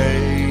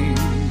pain.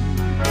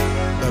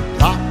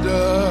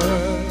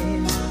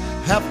 Doctors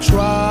have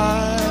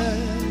tried,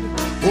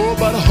 oh,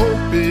 but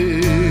hope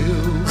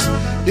is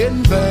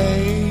in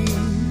vain.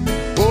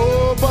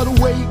 Oh, but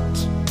wait,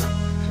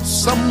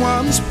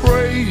 someone's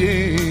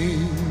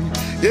praying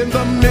in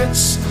the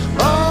midst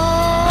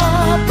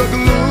of the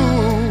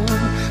gloom,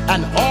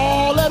 and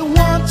all at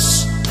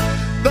once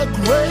the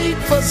great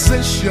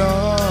physician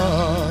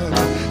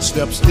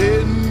steps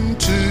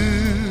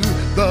into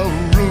the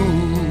room.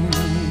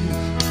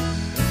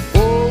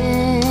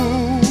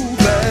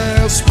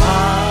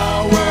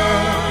 Power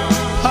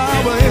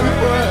in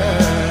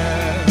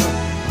prayer,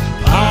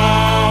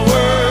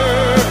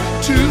 power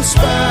to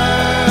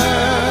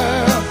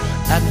spare,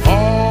 and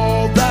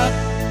all that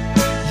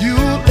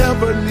you'll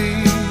ever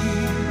need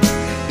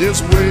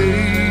is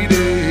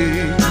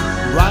waiting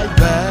right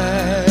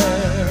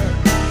there.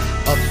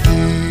 A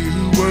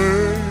few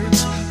words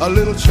a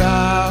little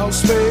child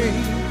spake,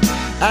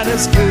 and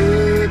it's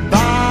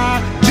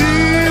goodbye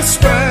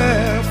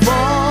despair,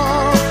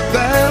 for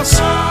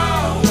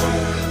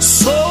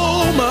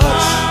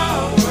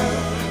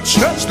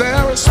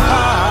is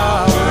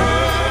power,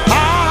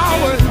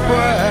 power in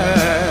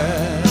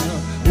prayer.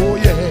 Oh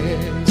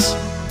yes,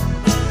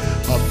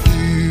 a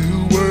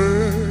few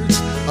words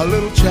a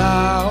little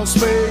child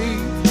spake,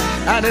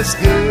 and it's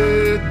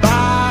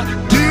goodbye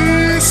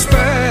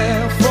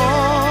despair.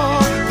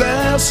 For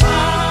there's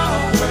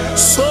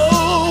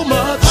so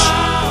much,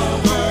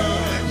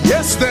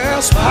 yes,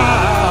 there's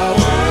power,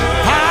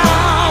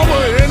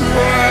 power in prayer.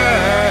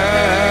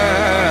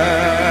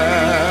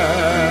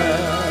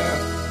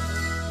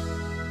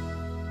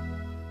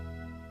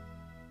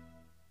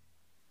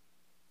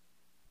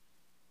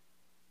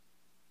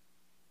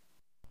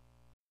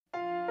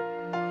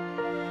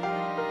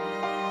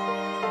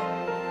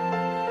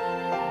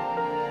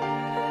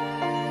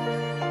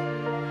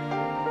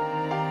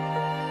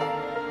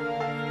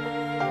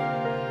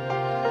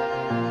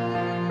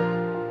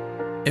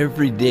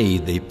 Every day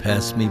they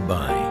pass me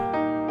by.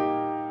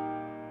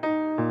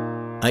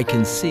 I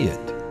can see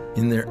it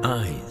in their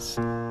eyes.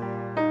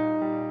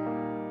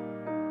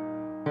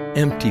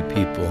 Empty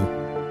people,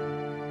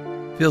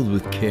 filled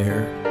with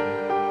care,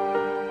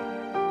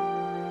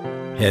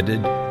 headed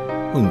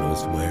who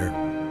knows where.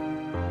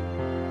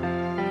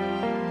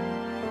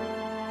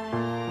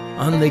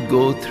 On they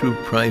go through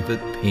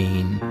private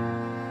pain,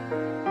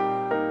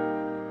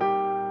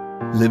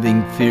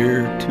 living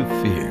fear to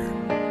fear.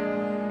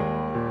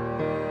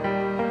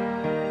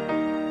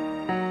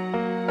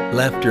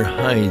 Laughter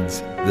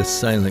hides the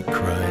silent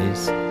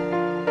cries.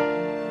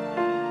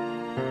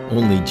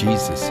 Only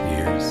Jesus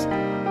hears.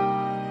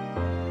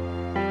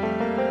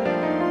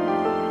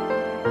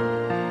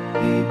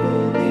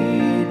 People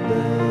need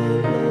the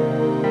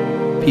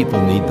Lord.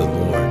 People need the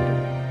Lord.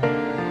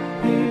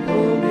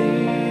 People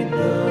need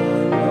the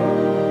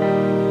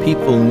Lord.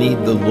 People need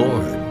the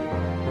Lord.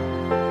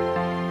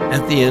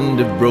 At the end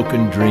of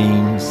broken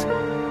dreams,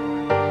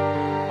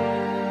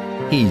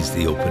 He's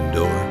the open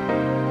door.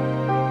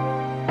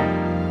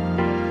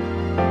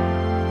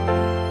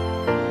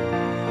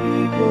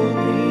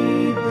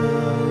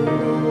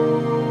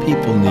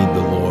 People need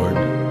the Lord.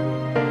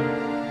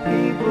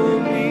 People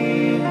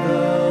need the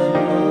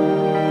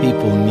Lord.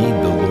 People need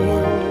the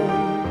Lord.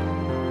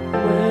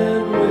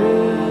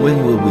 When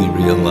will we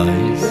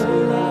realize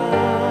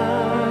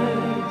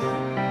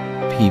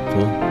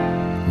people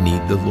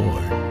need the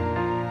Lord?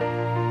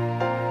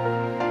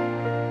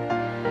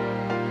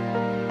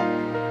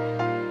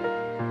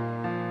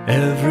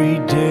 Every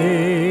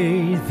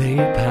day they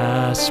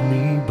pass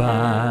me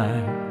by,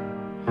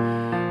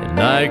 and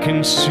I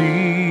can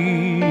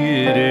see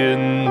it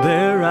in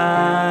their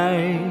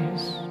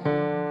eyes.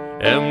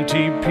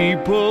 Empty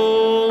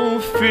people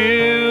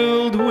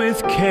filled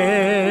with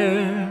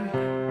care,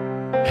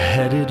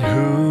 headed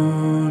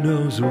who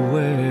knows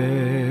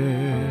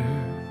where.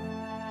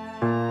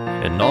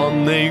 And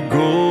on they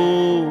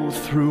go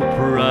through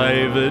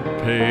private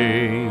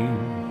pain,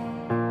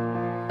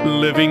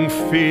 living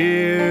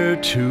fear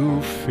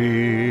to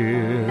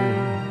fear.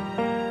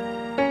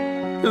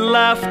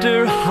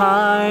 Laughter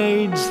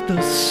hides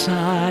the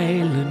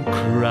silent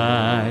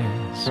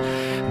cries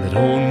that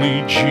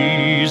only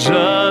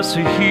Jesus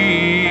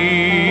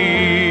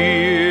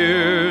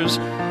hears.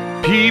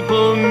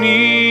 People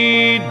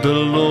need the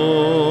Lord.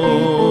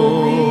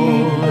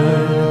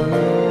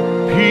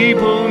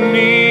 People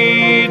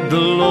need the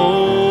Lord.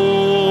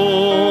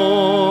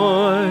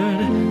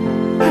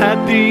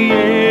 At the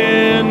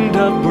end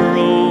of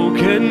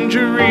broken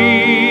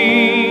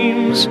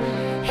dreams,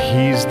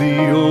 He's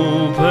the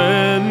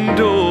open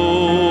door.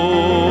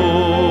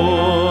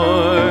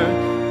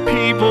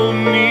 People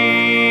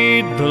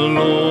need the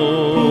Lord.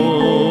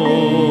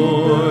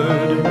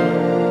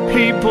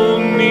 People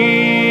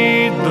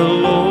need the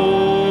Lord.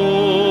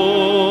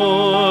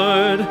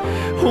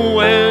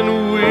 When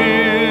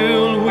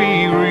will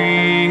we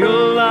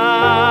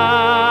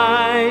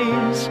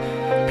realize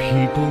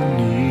people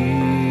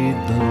need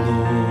the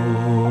Lord?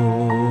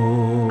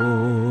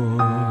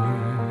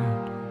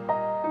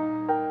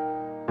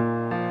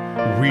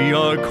 We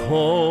are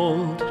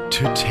called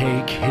to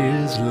take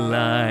His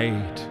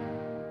light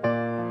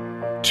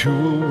to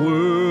a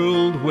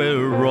world where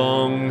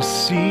wrong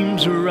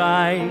seems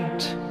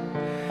right.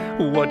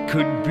 What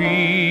could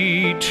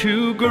be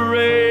too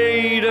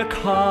great a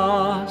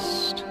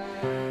cost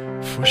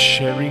for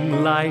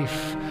sharing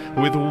life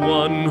with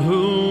one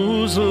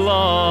who's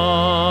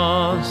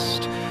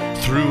lost?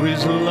 Through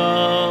His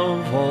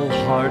love all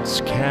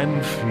hearts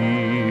can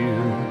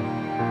feel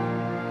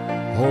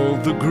all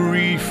the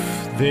grief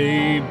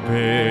they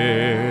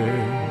bear.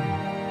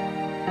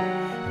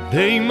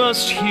 They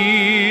must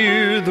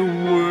hear the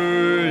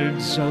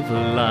words of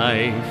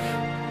life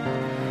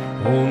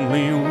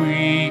only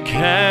we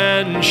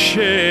can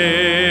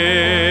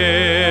share.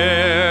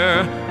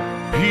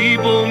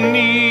 People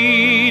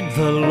need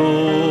the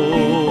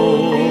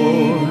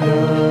Lord.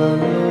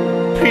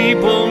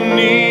 People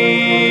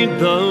need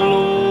the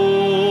Lord.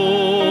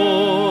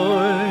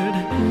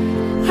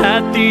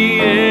 At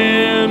the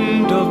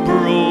end of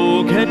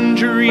broken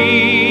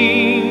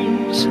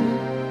dreams,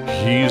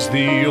 He's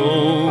the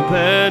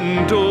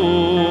open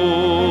door.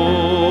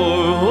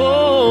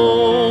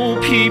 Oh,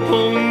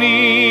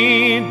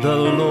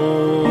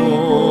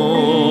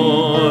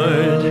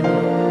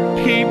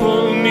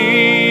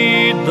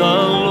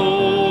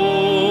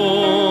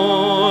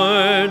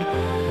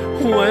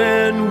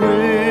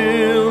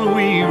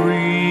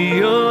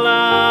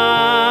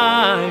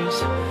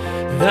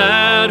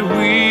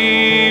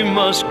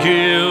 must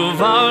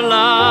give our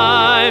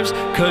lives,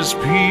 'cause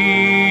people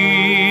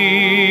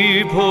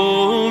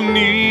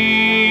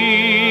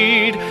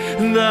need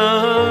the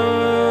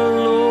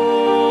Lord.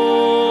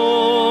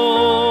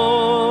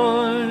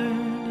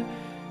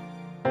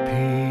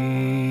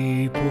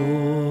 People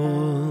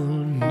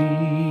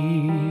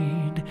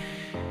need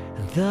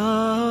the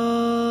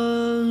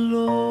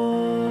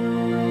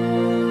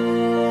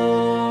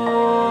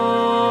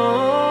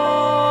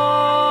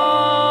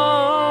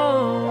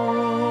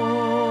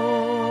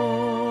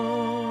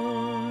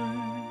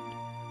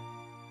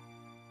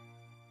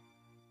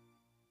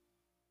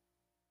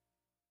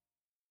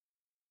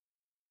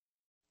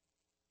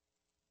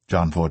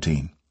John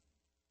 14.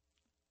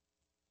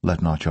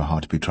 Let not your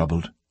heart be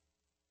troubled.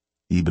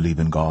 Ye believe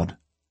in God,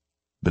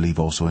 believe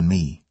also in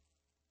me.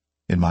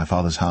 In my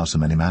Father's house are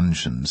many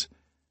mansions.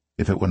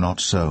 If it were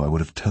not so, I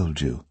would have told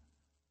you.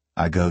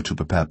 I go to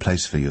prepare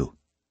place for you.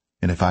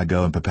 And if I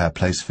go and prepare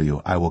place for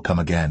you, I will come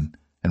again,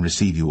 and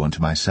receive you unto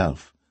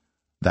myself,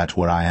 that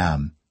where I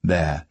am,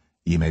 there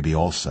ye may be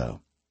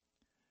also.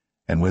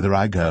 And whither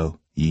I go,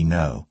 ye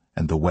know,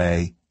 and the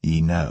way ye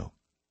know.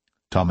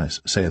 Thomas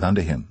saith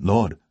unto him,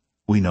 Lord,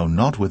 we know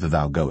not whither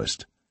thou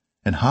goest,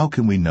 and how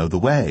can we know the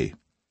way?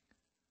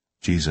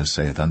 Jesus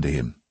saith unto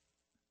him,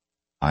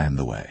 I am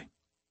the way,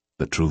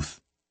 the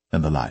truth,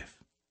 and the life.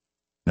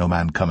 No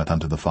man cometh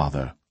unto the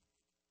Father,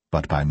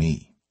 but by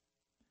me.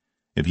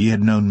 If ye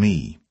had known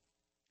me,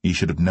 ye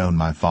should have known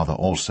my Father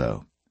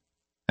also,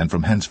 and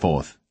from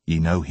henceforth ye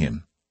know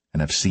him,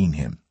 and have seen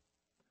him.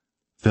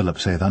 Philip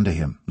saith unto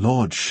him,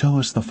 Lord, show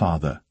us the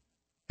Father,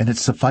 and it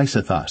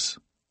sufficeth us.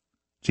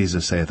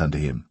 Jesus saith unto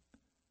him,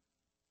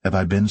 Have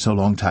I been so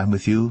long time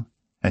with you,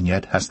 and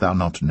yet hast thou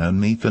not known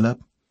me, Philip?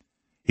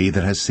 He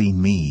that has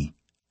seen me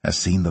has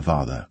seen the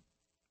Father.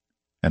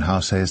 And how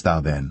sayest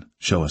thou then,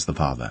 Show us the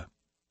Father?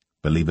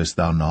 Believest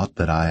thou not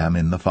that I am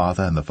in the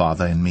Father, and the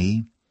Father in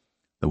me?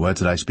 The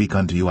words that I speak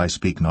unto you I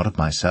speak not of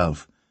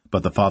myself,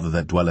 but the Father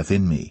that dwelleth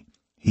in me,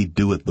 he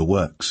doeth the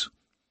works.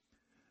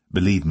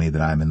 Believe me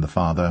that I am in the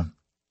Father,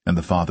 and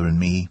the Father in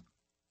me,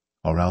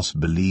 or else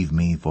believe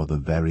me for the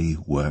very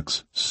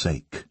works'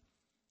 sake.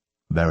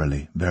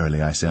 Verily,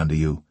 verily, I say unto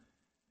you,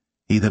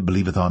 he that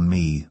believeth on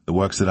me, the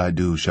works that I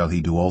do shall he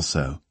do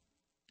also,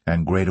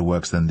 and greater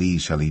works than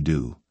these shall he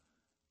do,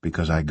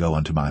 because I go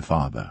unto my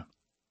Father.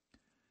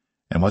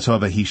 And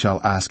whatsoever he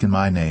shall ask in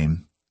my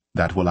name,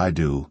 that will I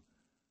do,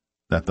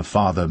 that the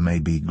Father may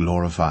be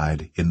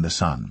glorified in the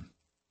Son.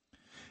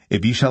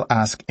 If ye shall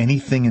ask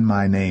anything in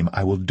my name,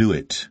 I will do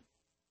it.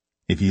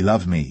 If ye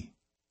love me,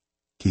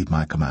 keep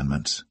my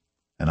commandments,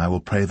 and I will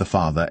pray the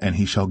Father, and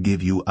he shall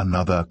give you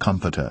another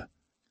Comforter,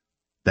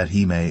 that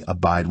he may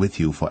abide with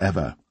you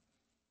forever,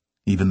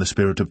 even the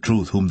Spirit of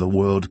truth, whom the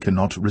world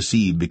cannot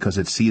receive, because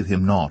it seeth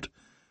him not,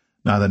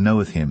 neither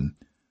knoweth him,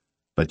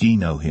 but ye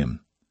know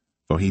him,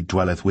 for he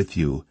dwelleth with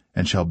you,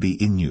 and shall be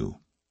in you.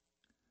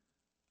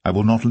 I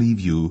will not leave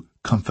you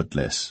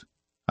comfortless,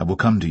 I will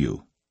come to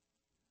you.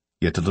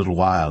 Yet a little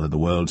while, and the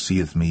world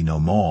seeth me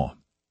no more.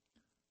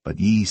 But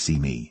ye see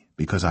me,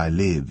 because I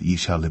live, ye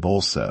shall live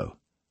also.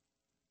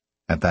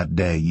 At that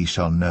day ye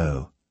shall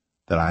know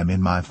that I am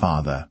in my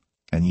Father,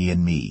 and ye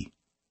in me,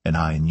 and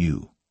I in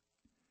you.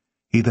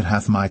 He that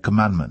hath my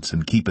commandments,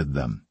 and keepeth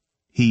them,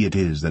 he it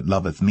is that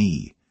loveth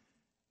me,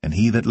 and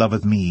he that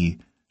loveth me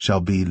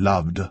shall be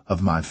loved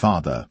of my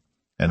Father,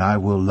 and I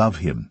will love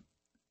him,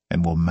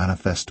 and will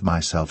manifest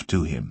myself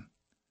to him.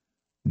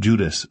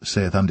 Judas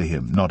saith unto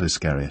him, not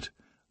Iscariot,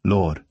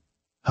 Lord,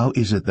 how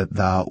is it that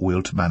thou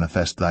wilt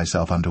manifest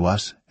thyself unto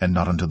us, and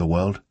not unto the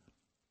world?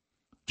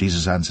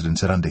 Jesus answered and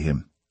said unto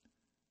him,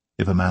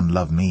 If a man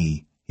love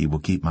me, he will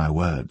keep my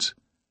words,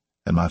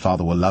 and my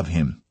Father will love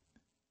him,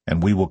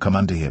 and we will come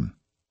unto him,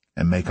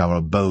 and make our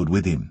abode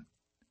with him.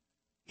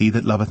 He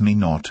that loveth me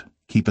not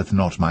keepeth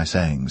not my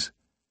sayings,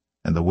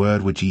 and the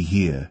word which ye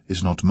hear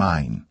is not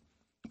mine,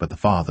 but the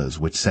Father's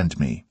which sent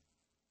me.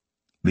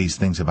 These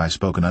things have I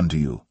spoken unto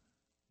you,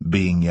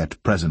 being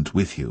yet present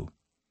with you.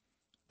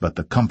 But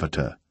the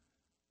Comforter,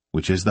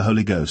 which is the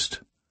Holy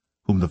Ghost,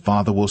 whom the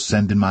Father will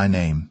send in my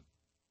name,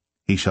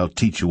 he shall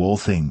teach you all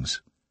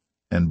things,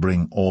 and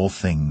bring all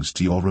things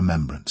to your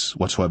remembrance,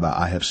 whatsoever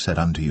I have said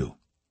unto you.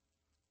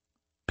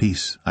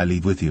 Peace I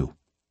leave with you,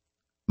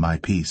 my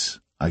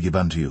peace I give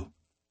unto you.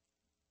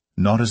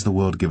 Not as the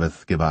world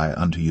giveth give I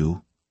unto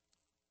you.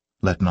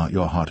 Let not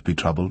your heart be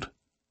troubled,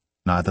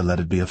 neither let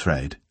it be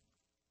afraid.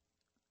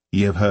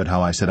 Ye have heard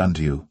how I said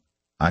unto you,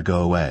 I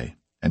go away,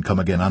 and come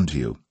again unto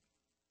you.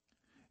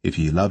 If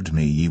ye loved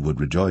me, ye would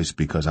rejoice,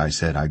 because I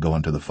said, I go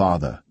unto the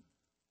Father,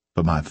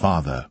 for my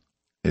Father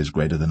is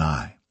greater than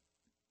I.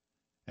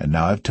 And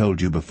now I have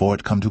told you before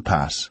it come to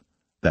pass,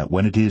 that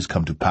when it is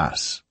come to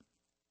pass,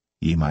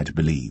 ye might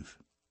believe.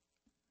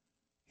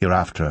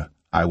 Hereafter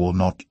I will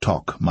not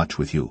talk much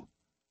with you,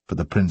 for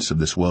the prince of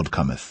this world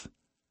cometh,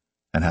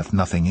 and hath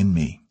nothing in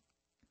me.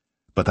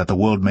 But that the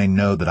world may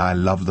know that I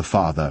love the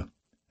Father,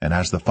 and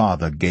as the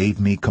Father gave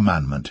me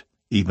commandment,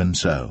 even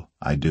so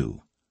I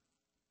do.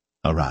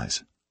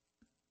 Arise.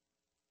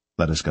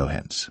 Let us go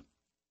hence.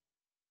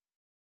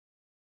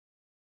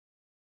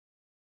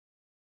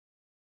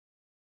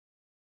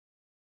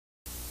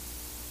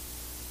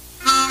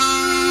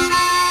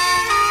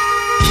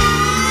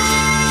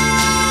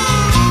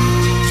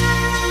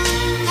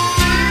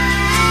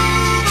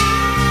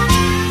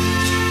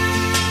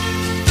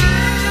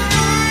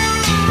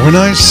 When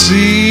I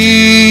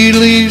see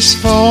leaves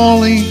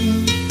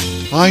falling,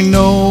 I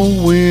know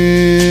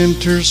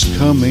winter's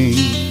coming.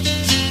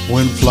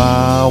 When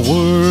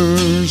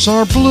flowers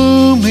are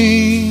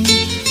blooming,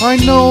 I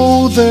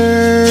know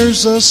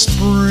there's a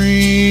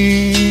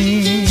spring.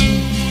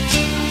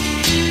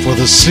 For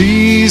the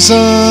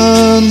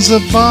seasons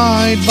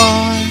abide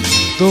by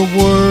the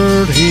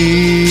word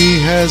He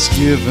has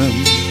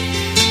given.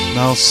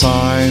 Now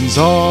signs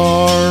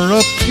are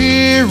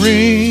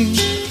appearing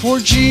for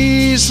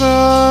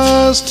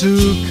Jesus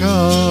to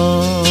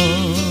come.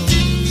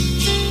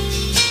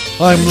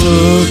 I'm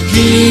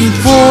looking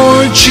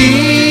for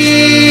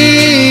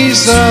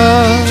Jesus,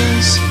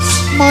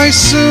 my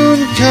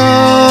soon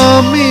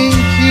coming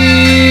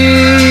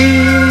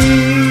King.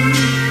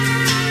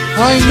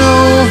 I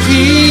know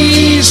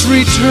He's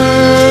returning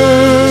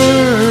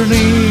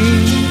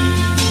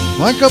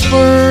like a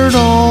bird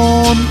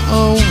on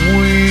a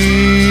wing.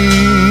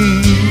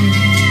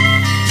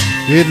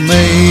 It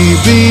may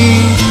be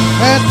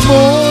at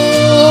morning,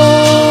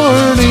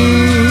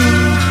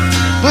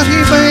 but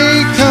He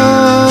may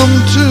come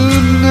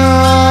tonight.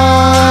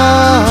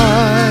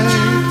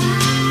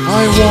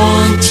 I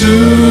want to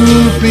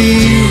be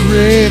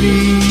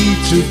ready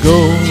to go.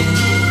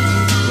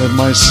 Let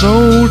my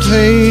soul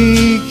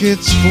take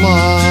its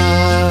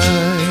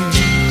flight.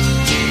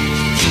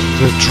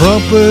 The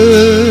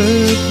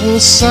trumpet will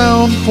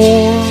sound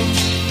for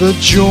the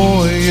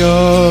joy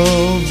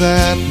of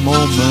that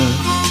moment.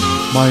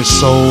 My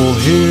soul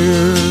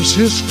hears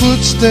His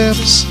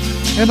footsteps,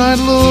 and I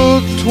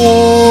look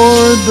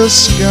toward the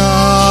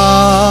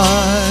sky.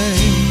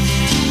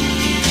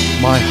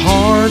 My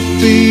heart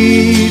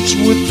beats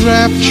with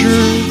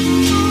rapture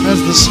as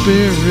the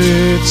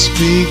Spirit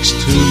speaks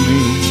to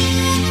me,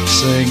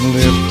 saying,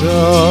 lift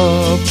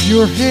up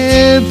your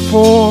head,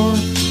 for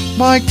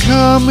my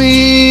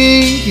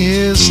coming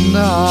is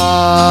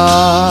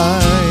nigh.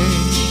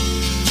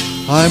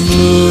 I'm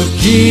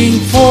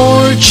looking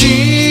for Jesus,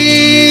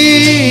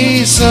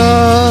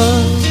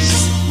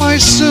 my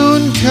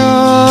soon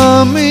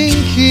coming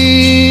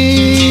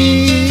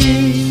King.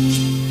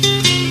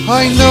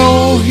 I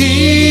know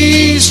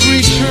He's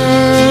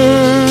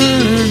returning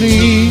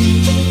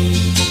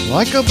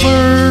like a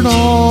bird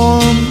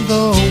on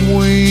the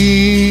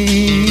wing.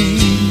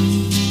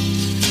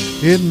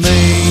 It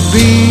may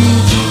be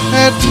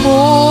at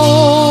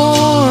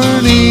morning,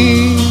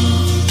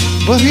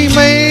 but He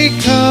may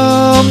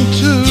come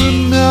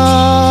tonight.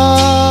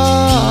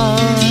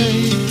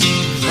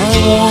 I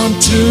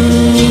want to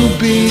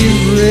be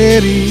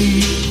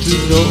ready to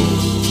go.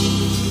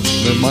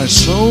 Let my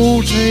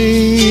soul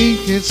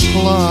take its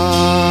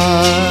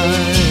flight.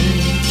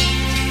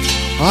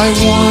 I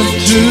want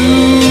to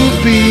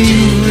be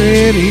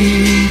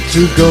ready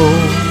to go.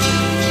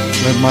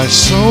 Let my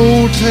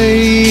soul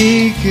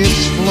take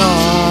its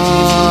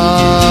flight.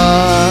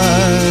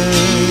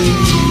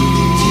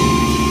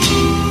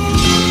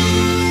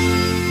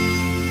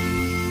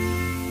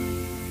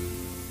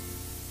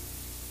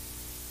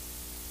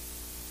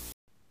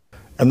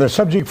 And the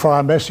subject for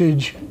our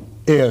message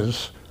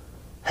is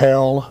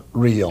hell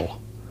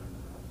real.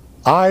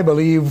 I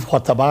believe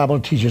what the Bible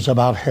teaches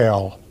about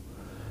hell.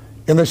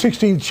 In the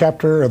 16th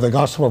chapter of the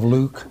Gospel of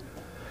Luke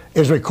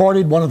is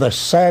recorded one of the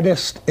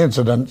saddest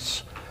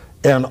incidents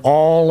in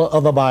all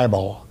of the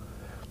Bible.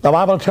 The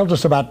Bible tells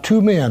us about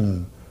two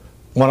men.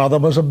 One of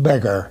them was a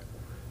beggar.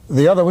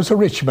 The other was a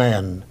rich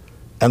man,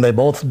 and they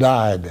both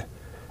died.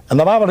 And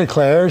the Bible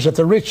declares that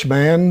the rich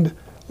man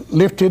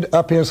lifted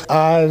up his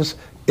eyes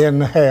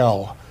in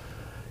hell.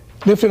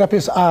 Lifted up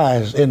his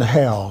eyes in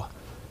hell.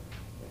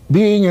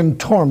 Being in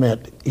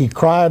torment, he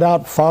cried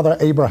out, Father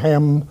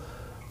Abraham,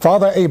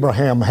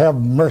 have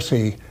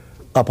mercy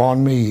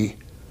upon me,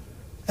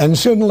 and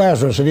send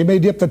Lazarus, that he may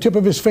dip the tip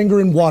of his finger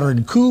in water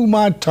and cool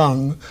my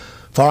tongue,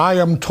 for I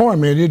am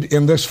tormented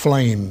in this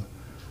flame.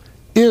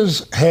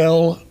 Is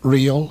hell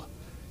real?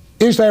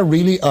 Is there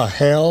really a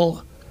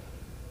hell?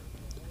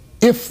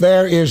 If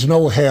there is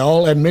no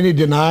hell, and many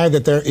deny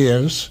that there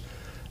is,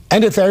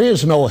 and if there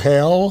is no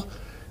hell,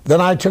 then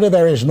I tell you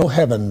there is no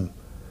heaven,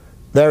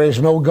 there is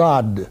no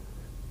God,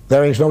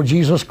 there is no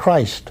Jesus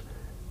Christ,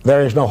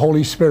 there is no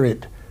Holy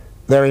Spirit,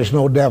 there is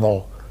no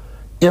devil.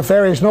 If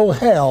there is no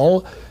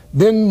hell,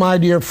 then, my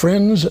dear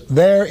friends,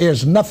 there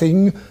is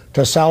nothing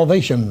to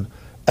salvation,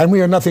 and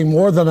we are nothing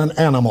more than an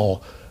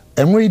animal.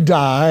 And we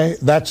die,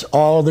 that's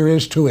all there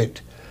is to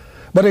it.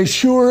 But as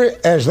sure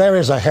as there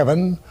is a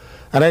heaven,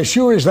 and as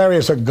sure as there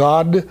is a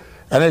God,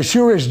 and as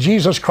sure as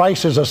Jesus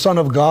Christ is the Son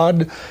of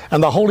God,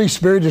 and the Holy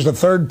Spirit is the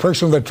third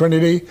person of the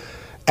Trinity,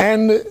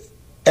 and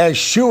as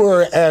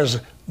sure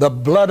as the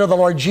blood of the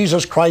Lord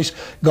Jesus Christ,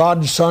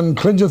 God's Son,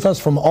 cleanseth us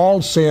from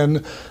all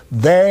sin,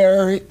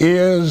 there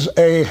is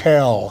a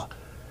hell.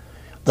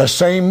 The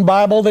same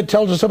Bible that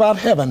tells us about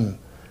heaven,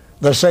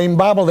 the same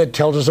Bible that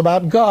tells us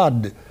about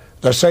God,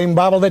 the same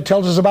Bible that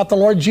tells us about the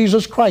Lord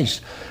Jesus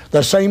Christ,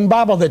 the same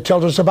Bible that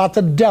tells us about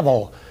the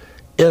devil,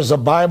 is the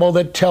Bible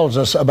that tells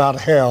us about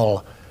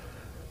hell.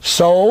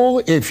 So,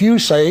 if you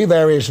say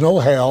there is no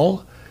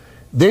hell,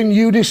 then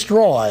you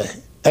destroy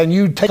and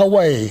you take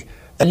away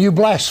and you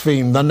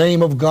blaspheme the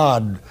name of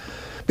God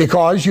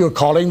because you're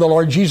calling the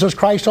Lord Jesus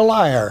Christ a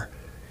liar.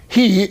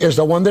 He is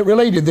the one that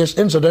related this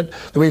incident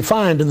that we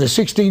find in the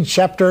 16th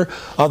chapter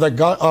of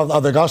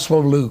the Gospel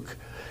of Luke.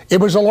 It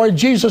was the Lord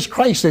Jesus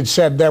Christ that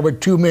said there were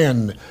two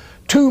men,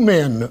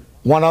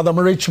 one of them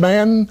a rich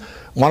man,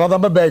 one of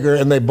them a beggar,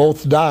 and they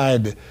both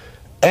died.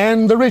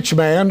 And the rich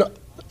man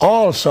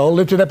also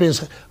lifted up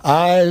his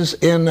eyes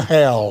in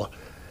hell.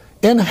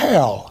 In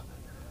hell.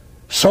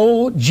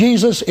 So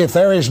Jesus, if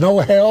there is no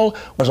hell,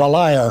 was a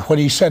liar when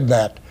he said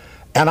that.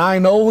 And I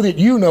know that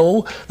you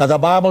know that the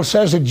Bible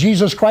says that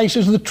Jesus Christ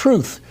is the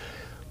truth.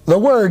 The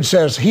Word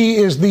says He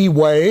is the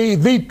way,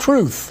 the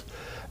truth.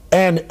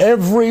 And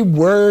every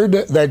word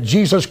that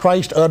Jesus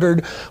Christ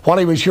uttered while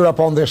He was here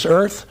upon this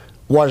earth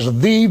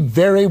was the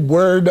very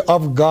Word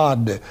of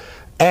God.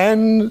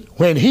 And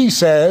when He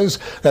says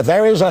that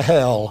there is a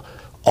hell,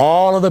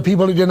 all of the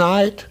people who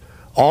deny it,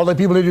 all the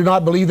people who do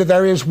not believe that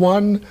there is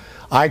one,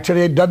 I tell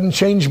you, it doesn't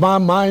change my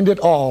mind at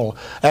all.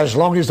 As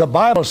long as the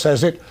Bible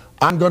says it,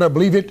 I'm going to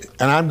believe it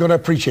and I'm going to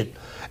preach it.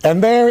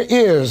 And there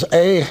is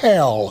a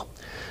hell.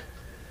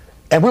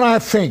 And when I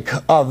think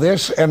of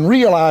this and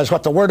realize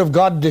what the Word of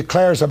God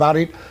declares about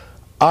it,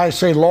 I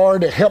say,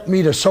 Lord, help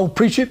me to so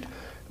preach it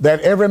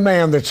that every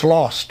man that's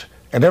lost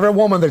and every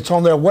woman that's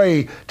on their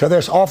way to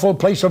this awful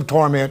place of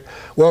torment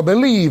will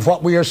believe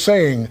what we are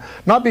saying.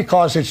 Not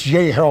because it's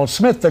J. Harold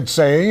Smith that's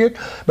saying it,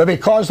 but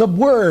because the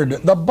Word,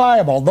 the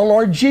Bible, the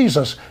Lord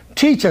Jesus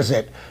teaches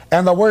it.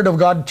 And the Word of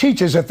God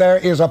teaches that there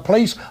is a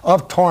place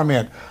of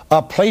torment,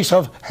 a place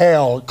of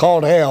hell,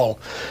 called hell.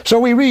 So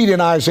we read in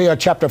Isaiah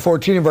chapter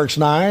 14, verse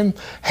 9,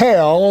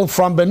 Hell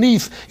from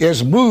beneath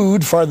is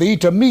moved for thee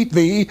to meet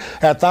thee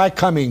at thy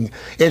coming.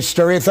 It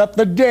stirreth up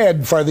the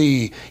dead for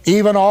thee,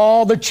 even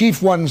all the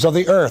chief ones of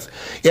the earth.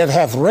 It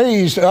hath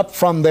raised up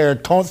from their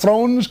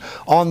thrones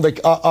on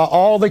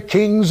all the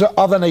kings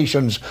of the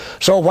nations.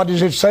 So what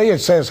does it say? It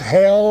says,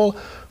 hell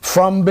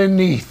from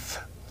beneath.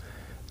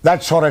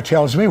 That sort of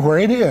tells me where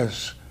it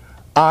is.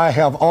 I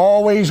have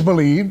always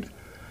believed,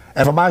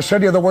 and from my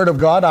study of the Word of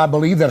God, I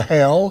believe that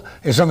hell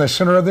is in the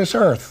center of this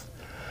earth.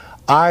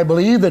 I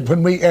believe that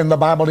and the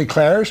Bible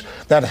declares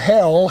that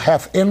hell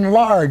hath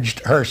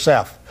enlarged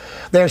herself.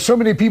 There's so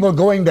many people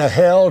going to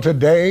hell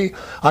today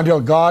until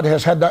God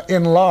has had to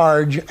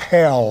enlarge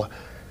hell.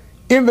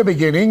 In the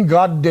beginning,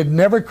 God did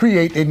not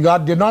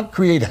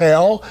create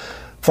hell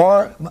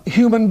for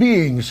human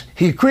beings.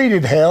 He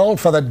created hell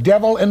for the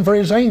devil and for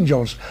his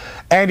angels.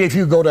 And if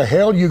you go to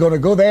hell, you're going to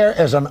go there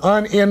as an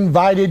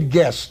uninvited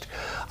guest.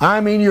 I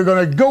mean, you're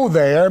going to go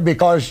there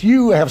because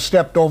you have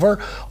stepped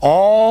over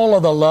all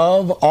of the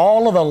love,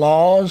 all of the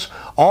laws,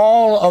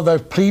 all of the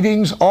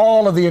pleadings,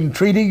 all of the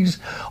entreaties,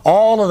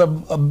 all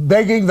of the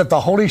begging that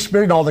the Holy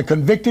Spirit and all the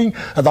convicting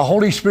that the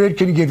Holy Spirit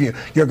can give you.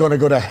 You're going to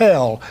go to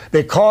hell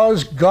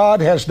because God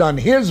has done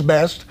His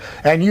best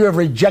and you have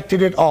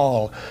rejected it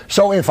all.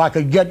 So if I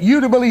could get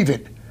you to believe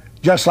it,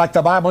 just like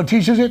the Bible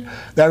teaches it,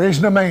 there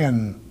isn't a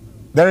man,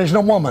 there isn't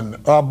a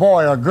woman, or a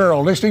boy, or a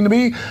girl listening to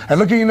me and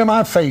looking into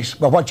my face,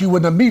 but what you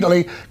would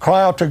immediately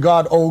cry out to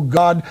God, oh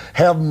God,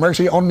 have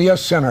mercy on me, a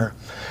sinner.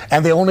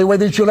 And the only way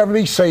that you'll ever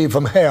be saved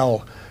from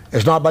hell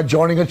is not by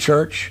joining a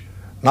church,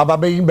 not by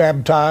being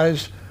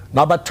baptized,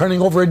 not by turning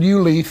over a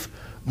new leaf,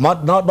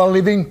 not by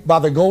living by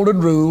the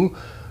golden rule,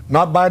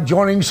 not by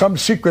joining some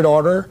secret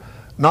order,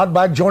 not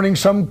by joining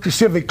some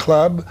civic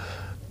club.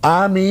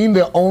 I mean,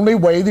 the only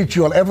way that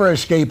you'll ever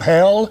escape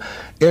hell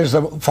is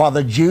for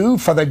the Jew,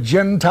 for the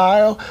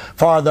Gentile,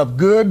 for the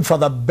good, for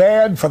the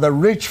bad, for the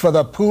rich, for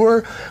the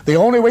poor. The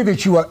only way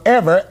that you will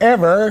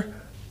ever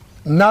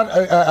not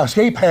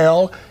escape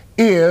hell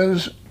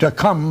is to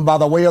come by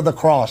the way of the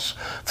cross,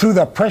 through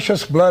the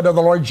precious blood of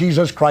the Lord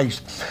Jesus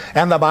Christ.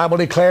 And the Bible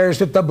declares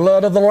that the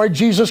blood of the Lord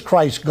Jesus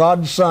Christ,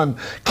 God's Son,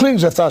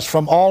 cleanseth us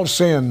from all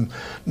sin.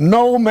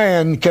 No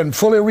man can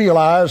fully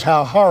realize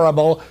how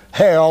horrible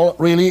hell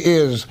really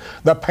is.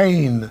 The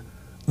pain,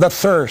 the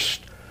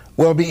thirst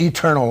will be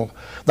eternal.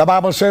 The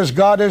Bible says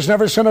God has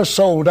never sent a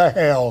soul to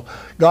hell.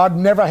 God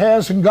never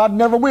has and God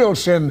never will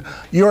send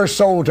your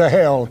soul to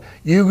hell.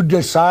 You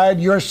decide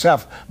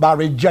yourself by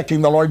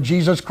rejecting the Lord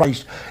Jesus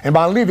Christ and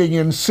by living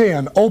in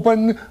sin,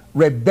 open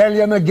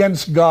rebellion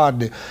against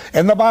God.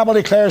 And the Bible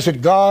declares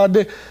that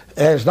God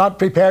has not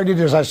prepared it,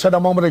 as I said a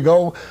moment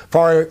ago,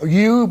 for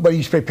you, but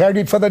He's prepared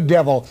it for the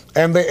devil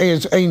and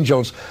His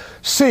angels.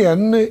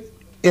 Sin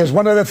is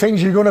one of the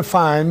things you're going to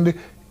find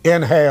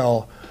in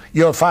hell.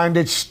 You'll find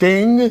its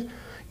sting,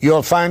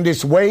 you'll find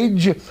its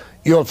wage,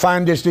 you'll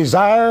find its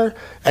desire,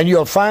 and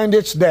you'll find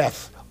its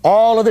death.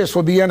 All of this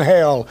will be in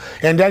hell.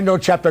 In Daniel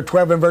chapter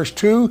 12 and verse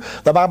 2,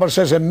 the Bible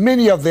says, and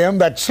many of them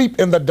that sleep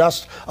in the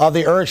dust of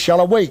the earth shall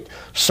awake,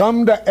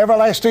 some to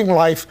everlasting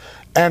life,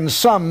 and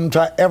some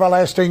to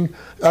everlasting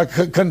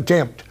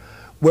contempt.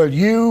 Will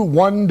you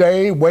one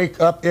day wake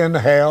up in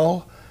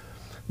hell?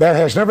 There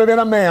has never been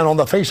a man on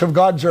the face of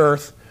God's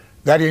earth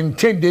that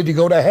intended to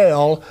go to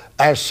hell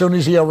as soon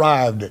as he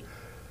arrived.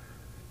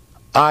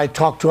 I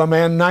talked to a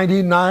man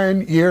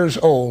 99 years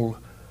old,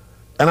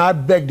 and I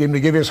begged him to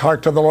give his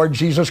heart to the Lord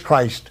Jesus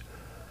Christ.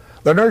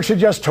 The nurse had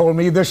just told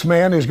me this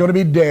man is going to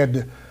be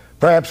dead,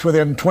 perhaps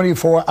within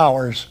 24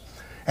 hours.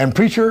 And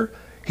preacher,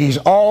 he's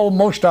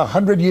almost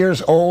 100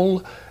 years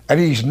old,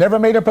 and he's never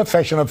made a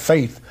profession of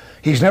faith.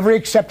 He's never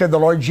accepted the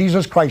Lord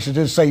Jesus Christ as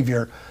his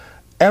Savior.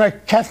 And a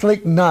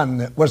Catholic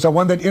nun was the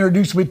one that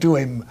introduced me to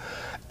him.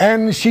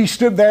 And she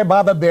stood there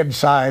by the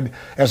bedside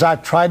as I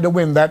tried to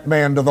win that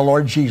man to the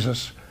Lord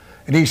Jesus.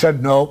 And he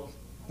said, no,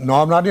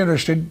 I'm not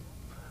interested.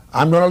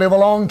 I'm going to live a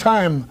long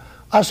time.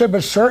 I said,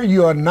 but sir,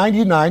 you are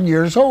 99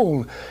 years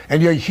old,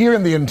 and you're here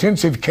in the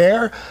intensive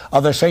care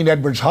of the St.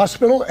 Edward's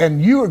Hospital,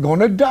 and you are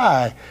going to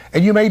die,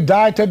 and you may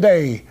die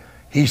today.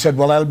 He said,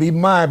 well, that'll be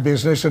my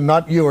business and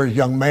not yours,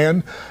 young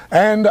man,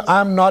 and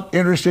I'm not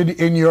interested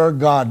in your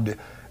God.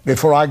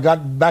 Before I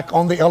got back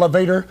on the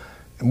elevator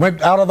and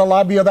went out of the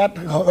lobby of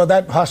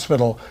that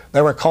hospital,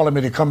 they were calling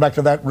me to come back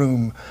to that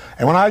room.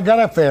 And when I got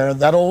up there,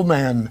 that old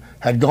man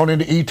had gone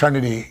into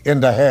eternity,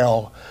 into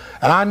hell.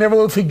 And I never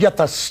will forget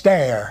the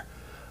stare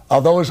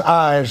of those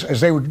eyes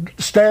as they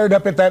stared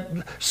up at that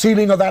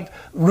ceiling of that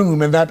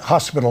room in that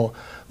hospital.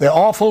 The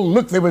awful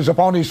look that was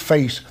upon his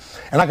face.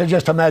 And I could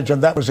just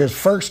imagine that was his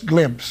first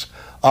glimpse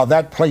of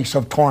that place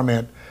of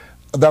torment.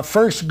 The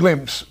first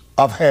glimpse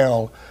of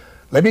hell.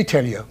 Let me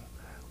tell you,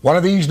 one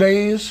of these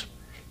days,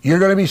 you're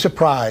going to be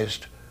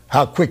surprised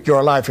how quick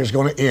your life is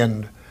going to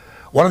end.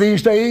 One of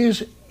these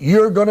days,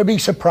 you're going to be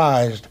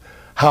surprised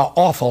how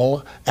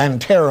awful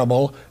and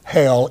terrible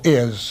hell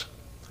is.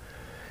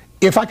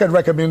 If I could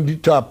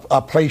recommend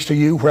a place to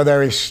you where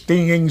there is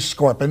stinging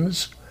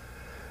scorpions,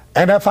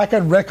 and if I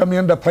could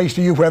recommend a place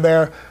to you where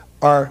there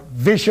are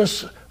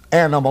vicious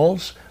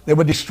animals that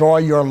would destroy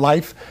your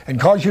life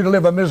and cause you to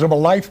live a miserable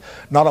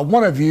life, not a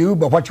one of you,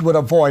 but what you would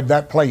avoid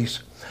that place.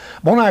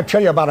 Won't I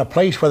tell you about a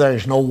place where there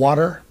is no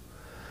water?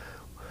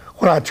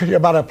 Won't I tell you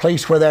about a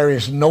place where there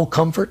is no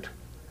comfort?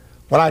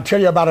 Won't I tell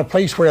you about a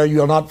place where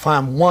you'll not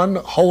find one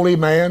holy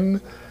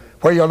man,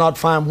 where you'll not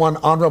find one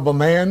honorable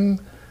man,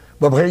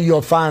 but where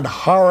you'll find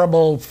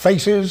horrible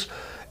faces?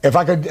 And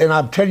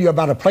I'll tell you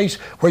about a place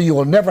where you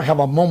will never have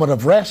a moment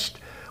of rest,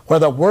 where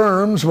the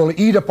worms will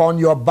eat upon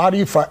your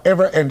body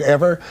forever and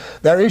ever.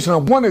 There isn't a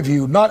one of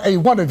you, not a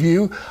one of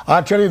you,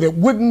 I tell you, that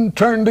wouldn't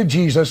turn to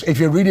Jesus if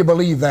you really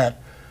believe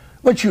that.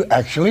 But you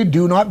actually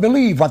do not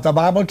believe what the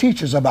Bible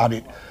teaches about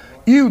it.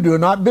 You do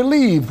not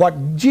believe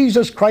what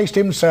Jesus Christ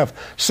himself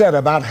said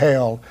about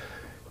hell.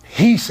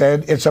 He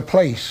said it's a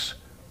place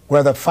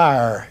where the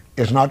fire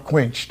is not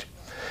quenched.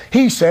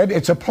 He said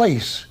it's a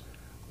place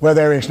where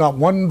there is not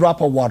one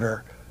drop of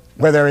water,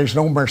 where there is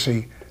no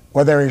mercy,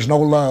 where there is no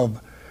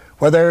love,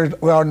 where there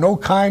are no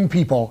kind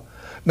people.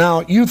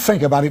 Now, you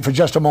think about it for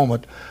just a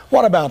moment.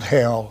 What about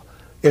hell?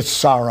 It's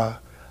sorrow.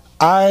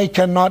 I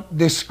cannot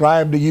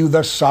describe to you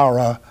the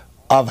sorrow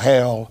of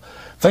hell.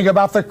 Think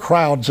about the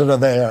crowds that are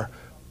there.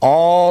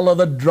 All of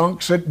the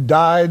drunks that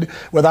died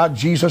without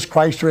Jesus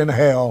Christ are in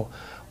hell.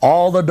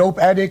 All the dope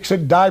addicts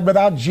that died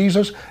without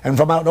Jesus and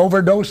from an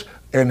overdose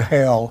are in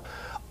hell.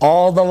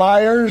 All the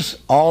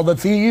liars, all the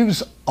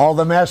thieves, all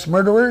the mass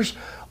murderers,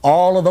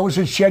 all of those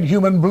that shed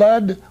human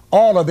blood,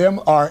 all of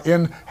them are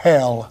in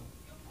hell.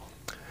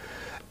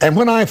 And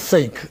when I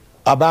think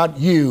about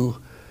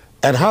you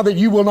and how that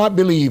you will not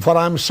believe what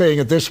I'm saying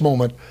at this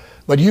moment,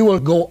 but you will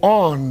go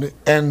on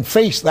and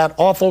face that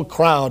awful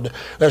crowd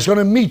that's going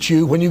to meet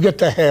you when you get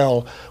to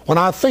hell. When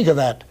I think of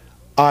that,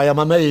 I am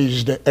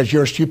amazed at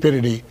your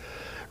stupidity.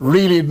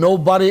 Really,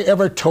 nobody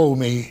ever told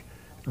me.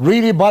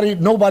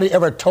 Nobody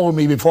ever told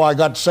me before I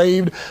got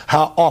saved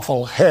how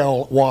awful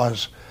hell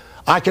was.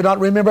 I cannot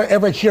remember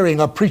ever hearing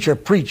a preacher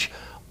preach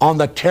on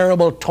the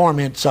terrible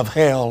torments of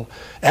hell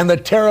and the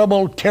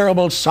terrible,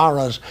 terrible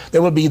sorrows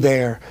that will be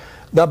there.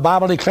 The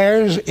Bible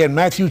declares in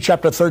Matthew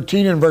chapter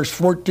 13 and verse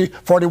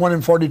 41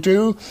 and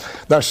 42,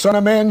 the Son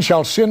of Man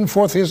shall send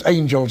forth his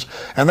angels,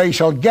 and they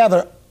shall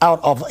gather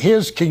out of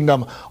his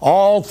kingdom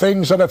all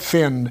things that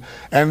offend,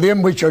 and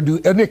them which do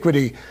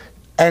iniquity,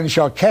 and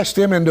shall cast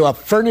them into a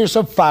furnace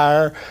of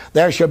fire.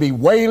 There shall be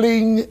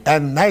wailing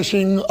and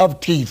gnashing of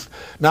teeth.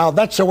 Now,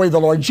 that's the way the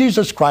Lord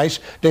Jesus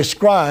Christ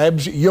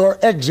describes your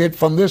exit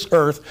from this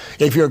earth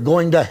if you're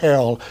going to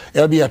hell.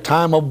 It'll be a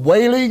time of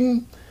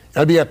wailing.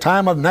 It'll be a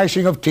time of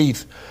gnashing of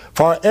teeth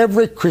for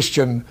every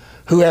Christian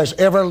who has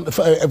ever,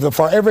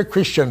 for every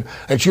Christian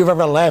that you've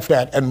ever laughed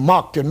at and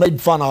mocked and made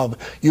fun of,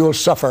 you will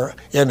suffer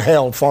in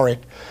hell for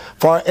it.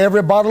 For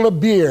every bottle of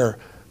beer,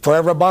 for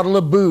every bottle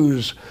of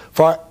booze,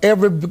 for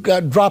every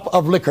drop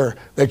of liquor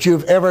that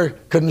you've ever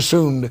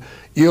consumed,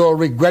 you'll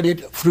regret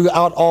it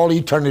throughout all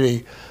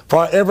eternity.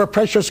 For every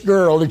precious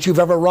girl that you've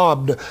ever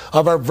robbed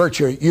of her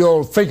virtue,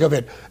 you'll think of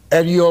it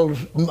and you'll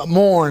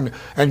mourn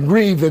and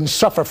grieve and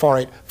suffer for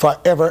it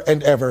forever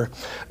and ever.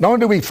 Not only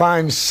do we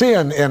find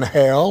sin in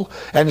hell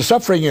and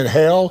suffering in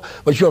hell,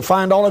 but you'll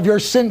find all of your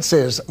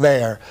senses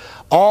there.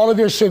 All of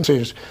your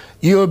senses.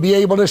 You'll be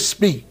able to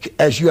speak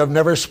as you have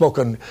never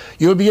spoken.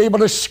 You'll be able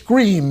to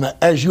scream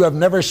as you have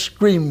never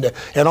screamed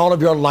in all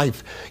of your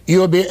life.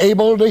 You'll be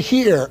able to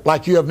hear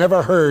like you have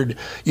never heard.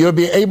 You'll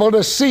be able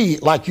to see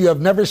like you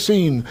have never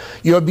seen.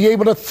 You'll be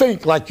able to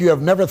think like you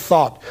have never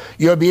thought.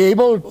 You'll be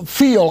able to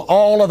feel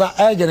all of the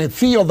agony,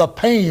 feel the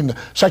pain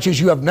such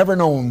as you have never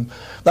known.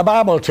 The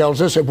Bible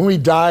tells us that when we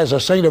die as a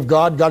saint of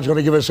God, God's going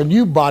to give us a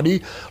new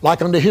body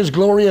like unto His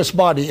glorious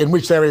body in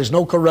which there is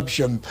no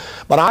corruption.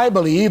 But I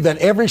believe that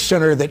every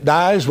sinner that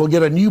dies will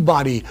get a new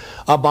body,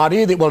 a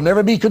body that will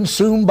never be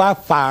consumed by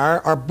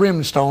fire or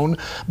brimstone,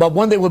 but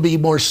one that will be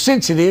more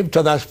sensitive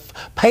to the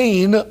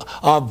pain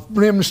of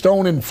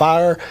brimstone and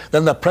fire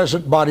than the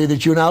present body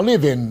that you now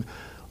live in.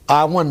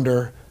 I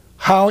wonder,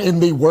 how in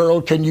the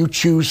world can you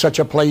choose such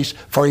a place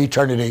for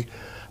eternity?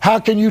 How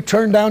can you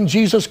turn down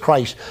Jesus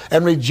Christ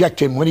and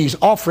reject Him when He's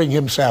offering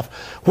Himself,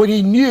 when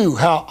He knew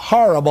how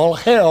horrible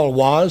hell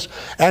was,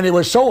 and it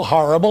was so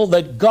horrible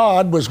that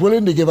God was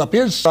willing to give up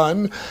His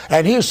Son,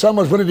 and His Son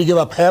was willing to give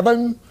up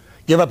heaven,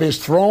 give up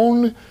His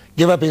throne,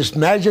 give up His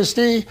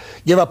majesty,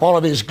 give up all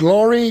of His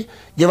glory,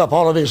 give up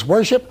all of His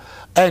worship,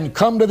 and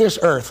come to this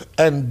earth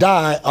and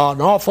die an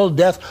awful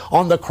death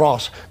on the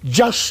cross,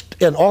 just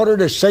in order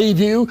to save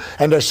you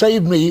and to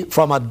save me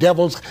from a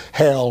devil's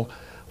hell.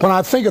 When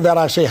I think of that,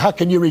 I say, how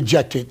can you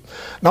reject it?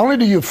 Not only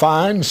do you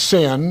find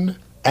sin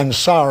and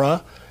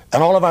sorrow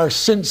and all of our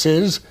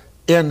senses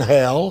in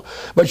hell,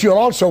 but you'll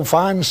also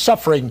find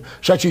suffering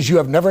such as you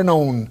have never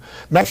known.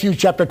 Matthew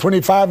chapter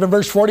 25 and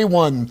verse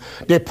 41,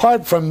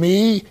 depart from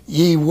me,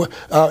 ye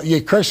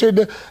cursed,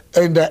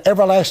 into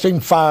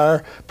everlasting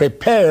fire,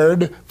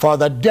 prepared for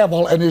the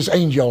devil and his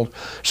angels.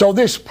 So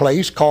this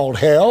place called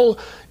hell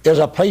is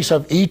a place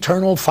of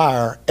eternal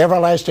fire,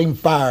 everlasting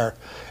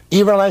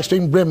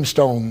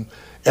brimstone,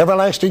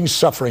 everlasting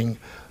suffering,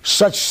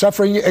 such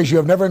suffering as you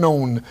have never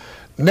known.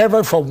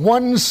 Never for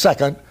 1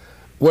 second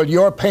will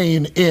your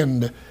pain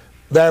end.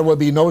 There will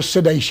be no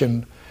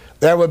sedation.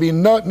 There will be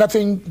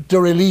nothing to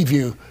relieve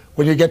you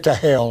when you get to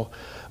hell.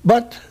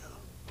 But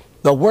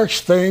the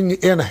worst thing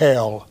in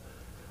hell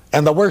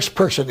and the worst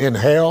person in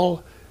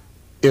hell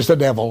is the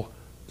devil,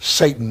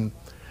 Satan.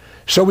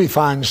 So we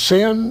find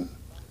sin,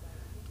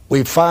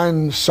 we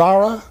find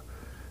sorrow,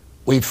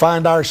 we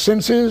find our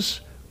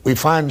senses, we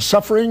find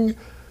suffering,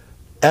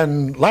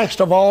 and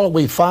last of all,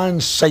 we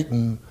find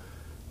Satan.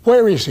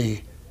 Where is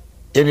he?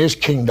 In his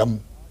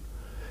kingdom.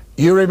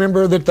 You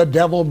remember that the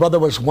devil, brother,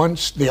 was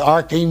once the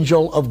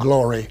archangel of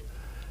glory.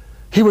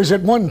 He was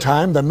at one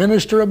time the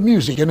minister of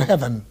music in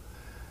heaven.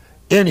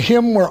 In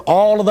him were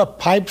all of the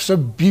pipes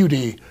of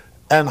beauty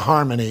and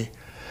harmony.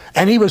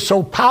 And he was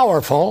so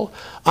powerful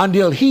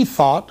until he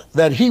thought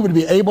that he would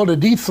be able to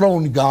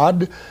dethrone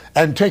God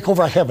and take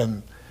over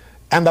heaven.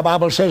 And the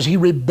Bible says he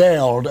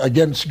rebelled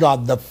against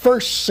God. The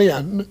first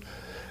sin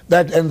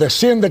and the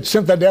sin that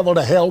sent the devil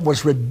to hell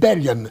was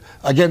rebellion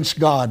against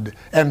God,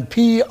 and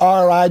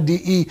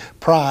P-R-I-D-E,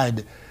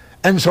 pride.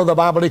 And so the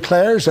Bible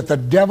declares that the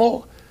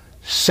devil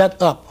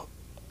set up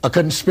a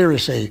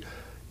conspiracy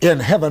in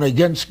heaven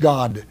against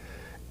God.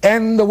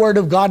 And the Word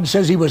of God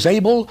says he was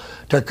able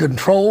to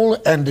control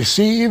and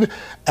deceive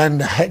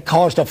and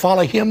cause to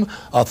follow him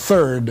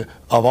 1/3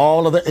 of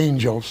all of the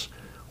angels.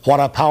 What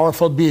a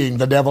powerful being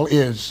the devil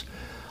is.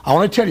 I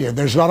want to tell you,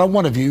 there's not a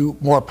one of you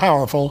more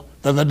powerful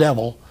than the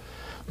devil.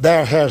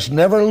 There has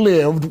never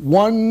lived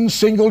one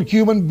single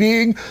human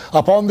being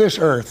upon this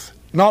earth.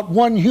 Not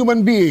one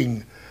human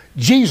being.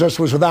 Jesus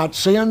was without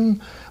sin,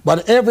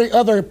 but every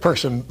other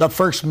person, the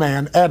first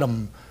man,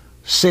 Adam,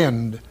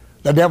 sinned.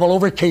 The devil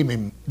overcame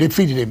him,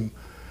 defeated him.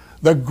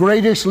 The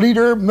greatest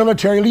leader,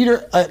 military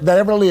leader that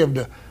ever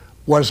lived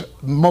was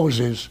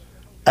Moses,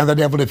 and the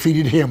devil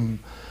defeated him.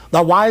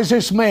 The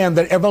wisest man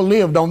that ever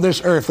lived on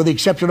this earth, with the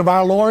exception of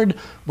our Lord,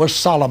 was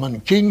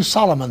Solomon, King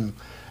Solomon,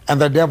 and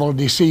the devil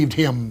deceived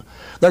him.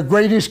 The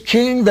greatest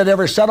king that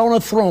ever sat on a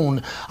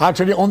throne, I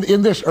tell you,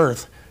 in this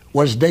earth,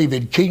 was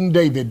David, King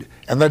David,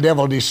 and the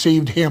devil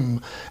deceived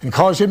him and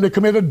caused him to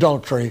commit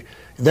adultery,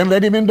 and then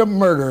led him into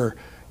murder,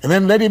 and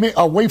then led him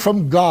away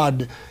from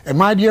God. And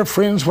my dear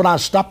friends, when I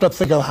stop to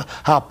think of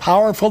how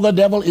powerful the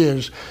devil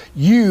is,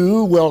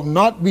 you will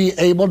not be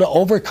able to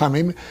overcome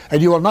him,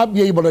 and you will not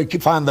be able to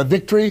find the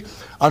victory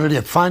until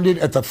you find it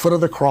at the foot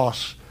of the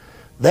cross.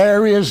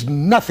 There is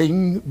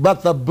nothing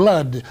but the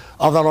blood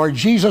of the Lord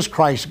Jesus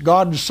Christ,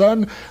 God's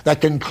Son, that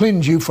can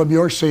cleanse you from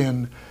your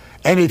sin.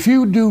 And if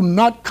you do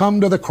not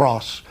come to the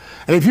cross,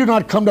 and if you do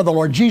not come to the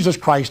Lord Jesus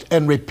Christ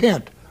and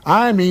repent,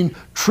 I mean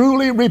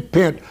truly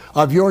repent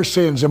of your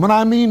sins. And when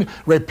I mean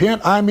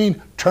repent, I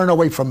mean turn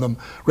away from them.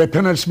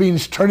 Repentance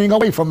means turning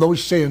away from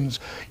those sins.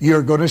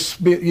 You're going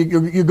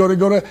to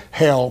go to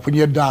hell when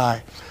you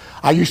die.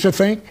 I used to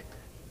think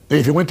that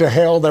if you went to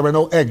hell, there were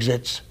no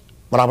exits,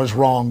 but I was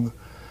wrong.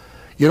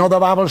 You know,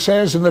 the Bible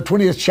says in the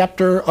 20th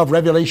chapter of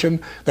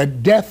Revelation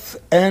that death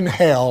and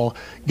hell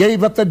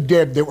gave up the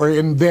dead that were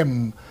in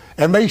them,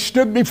 and they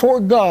stood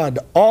before God,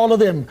 all of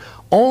them,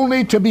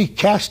 only to be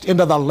cast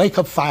into the lake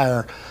of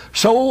fire.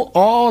 So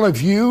all of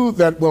you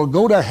that will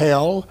go to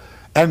hell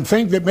and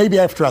think that maybe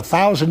after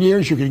 1,000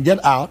 years you can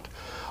get out,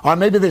 or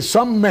maybe that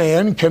some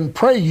man can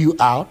pray you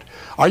out,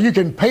 or you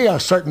can pay a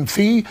certain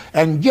fee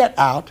and get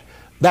out,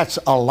 that's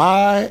a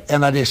lie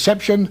and a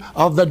deception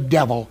of the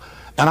devil.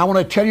 And I want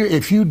to tell you,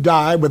 if you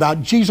die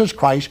without Jesus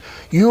Christ,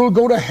 you'll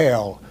go to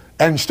hell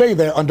and stay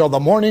there until the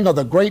morning of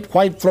the great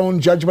white throne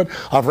judgment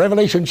of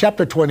Revelation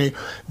chapter 20.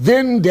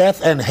 Then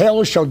death and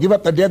hell shall give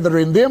up the dead that are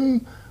in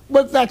them,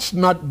 but that's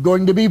not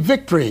going to be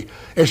victory.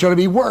 It's going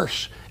to be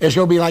worse. It's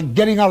going to be like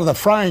getting out of the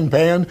frying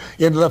pan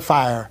into the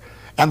fire.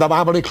 And the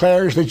Bible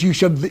declares that you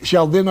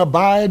shall then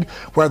abide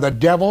where the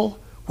devil,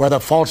 where the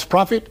false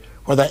prophet,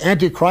 where the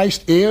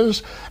Antichrist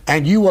is,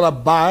 and you will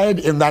abide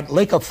in that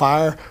lake of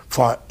fire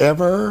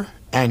forever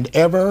and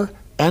ever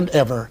and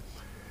ever.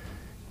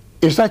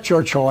 Is that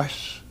your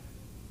choice?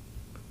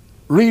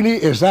 Really,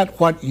 is that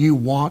what you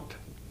want?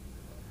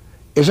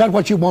 Is that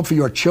what you want for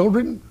your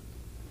children?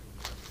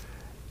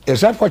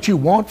 Is that what you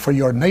want for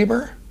your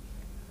neighbor?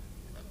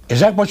 Is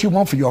that what you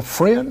want for your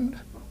friend?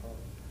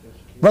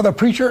 Brother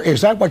preacher,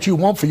 is that what you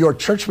want for your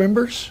church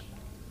members?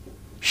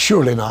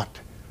 Surely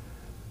not.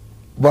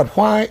 But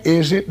why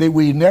is it that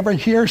we never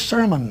hear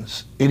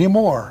sermons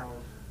anymore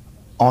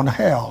on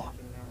hell?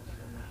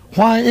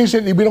 Why is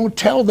it that we don't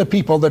tell the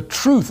people the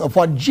truth of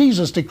what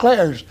Jesus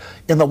declares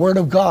in the Word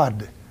of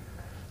God?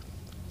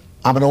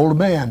 I'm an old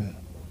man.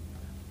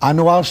 I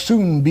know I'll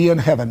soon be in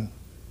heaven,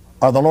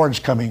 or the Lord's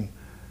coming.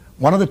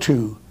 One of the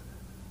two.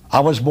 I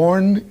was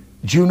born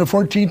June the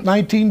 14th,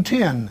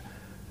 1910.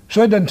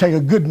 So it doesn't take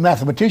a good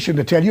mathematician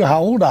to tell you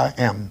how old I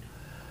am.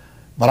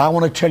 But I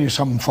want to tell you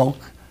something, folk.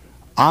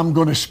 I'm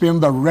going to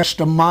spend the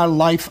rest of my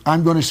life,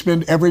 I'm going to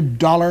spend every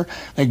dollar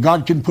that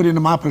God can put into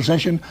my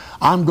possession,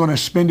 I'm going to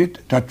spend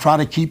it to try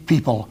to keep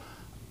people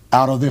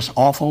out of this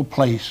awful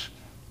place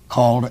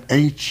called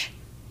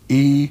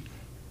H-E-L-L.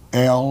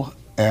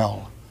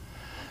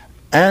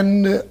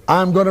 And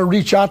I'm going to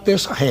reach out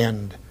this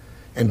hand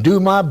and do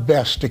my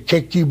best to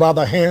kick you by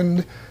the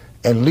hand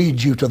and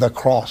lead you to the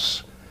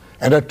cross,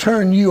 and to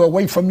turn you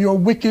away from your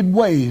wicked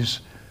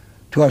ways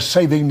to a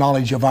saving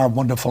knowledge of our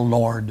wonderful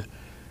Lord.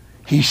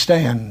 He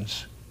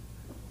stands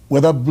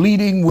with a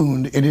bleeding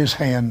wound in his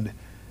hand.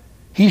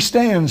 He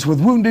stands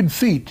with wounded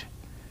feet.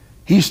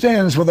 He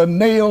stands with a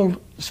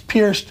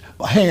nail-pierced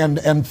hand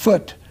and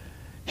foot.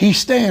 He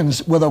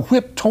stands with a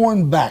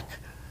whip-torn back.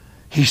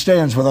 He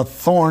stands with a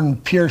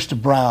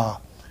thorn-pierced brow.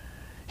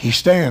 He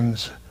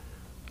stands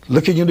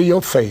looking into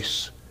your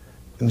face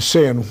and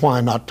saying,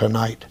 why not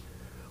tonight?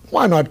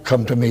 Why not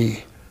come to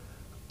me?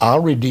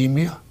 I'll redeem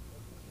you.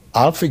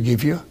 I'll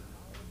forgive you.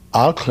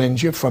 I'll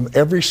cleanse you from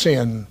every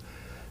sin.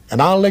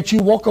 And I'll let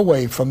you walk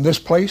away from this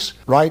place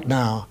right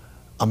now,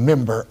 a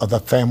member of the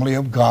family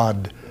of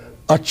God,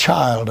 a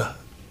child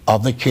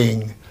of the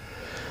King.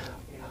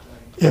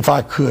 If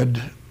I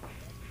could,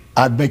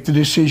 I'd make the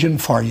decision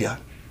for you.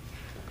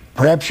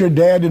 Perhaps your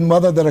dad and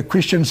mother that are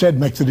Christians said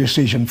make the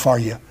decision for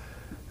you,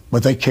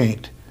 but they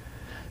can't.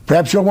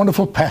 Perhaps your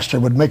wonderful pastor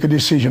would make a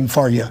decision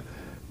for you,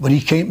 but he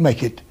can't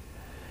make it.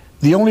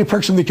 The only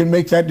person that can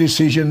make that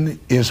decision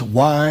is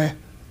Y-O-U.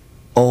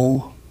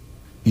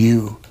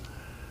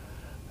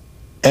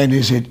 And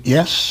is it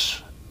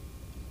yes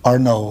or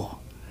no?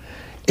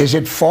 Is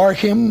it for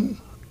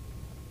him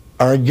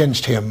or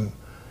against him?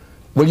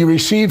 Will you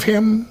receive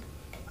him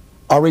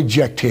or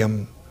reject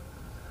him?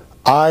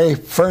 I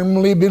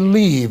firmly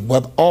believe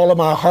with all of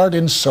my heart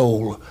and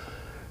soul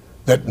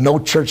that no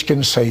church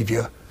can save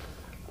you.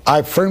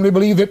 I firmly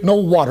believe that no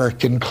water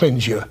can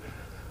cleanse you.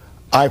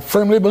 I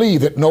firmly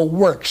believe that no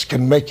works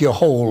can make you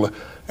whole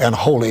and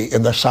holy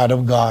in the sight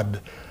of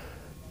God.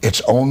 It's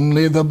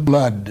only the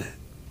blood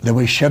that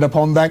was shed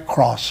upon that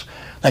cross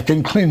that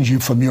can cleanse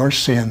you from your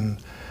sin.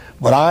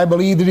 But I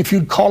believe that if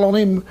you'd call on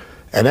him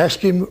and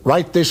ask him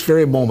right this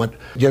very moment,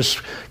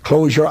 just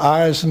close your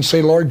eyes and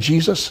say, Lord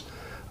Jesus,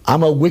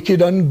 I'm a wicked,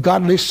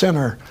 ungodly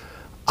sinner.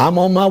 I'm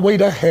on my way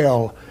to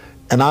hell,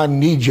 and I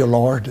need you,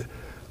 Lord.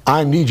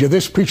 I need you.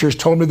 This preacher's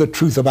told me the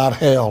truth about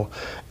hell,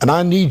 and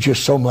I need you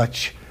so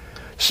much.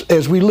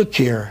 As we look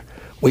here,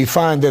 we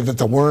find that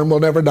the worm will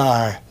never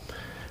die,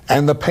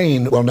 and the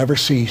pain will never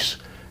cease,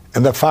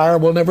 and the fire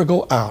will never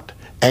go out,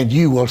 and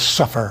you will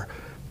suffer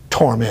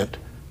torment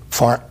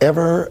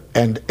forever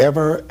and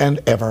ever and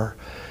ever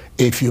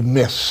if you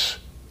miss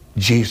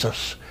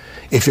Jesus.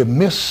 If you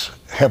miss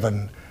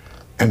heaven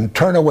and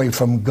turn away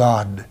from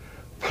God,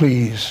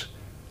 please,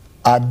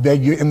 I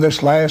beg you in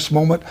this last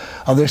moment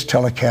of this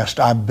telecast,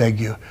 I beg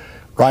you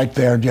right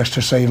there just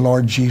to say,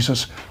 Lord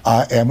Jesus,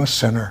 I am a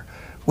sinner.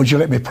 Would you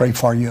let me pray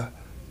for you?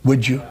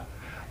 Would you?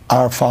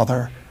 Our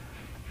Father,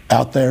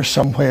 out there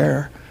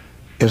somewhere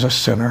is a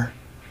sinner.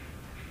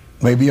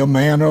 Maybe a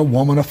man or a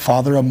woman, a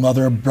father, a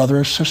mother, a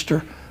brother, a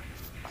sister.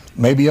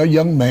 Maybe a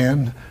young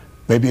man,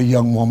 maybe a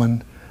young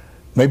woman.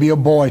 Maybe a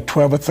boy,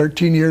 12 or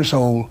 13 years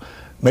old.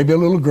 Maybe a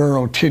little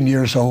girl, 10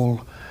 years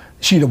old,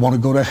 she don't want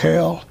to go to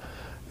hell.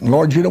 And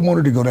Lord, you don't want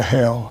her to go to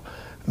hell.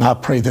 And I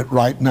pray that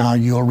right now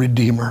you'll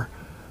redeem her,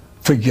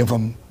 forgive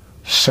them,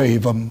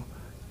 save them,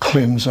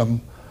 cleanse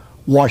them,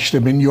 wash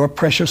them in your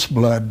precious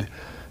blood.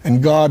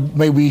 And God,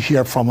 may we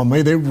hear from them.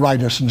 May they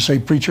write us and say,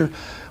 preacher,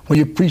 when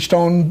you preached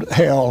on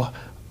hell,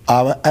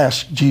 I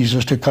asked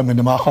Jesus to come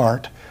into my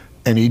heart,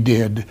 and he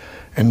did.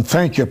 And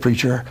thank you,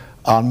 preacher.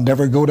 I'll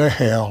never go to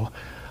hell.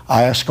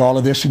 I ask all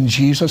of this in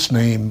Jesus'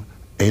 name.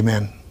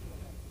 Amen.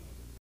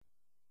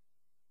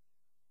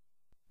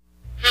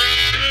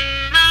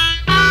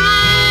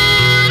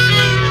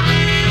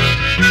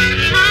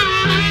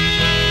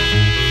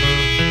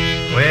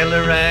 Well,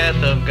 the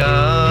wrath of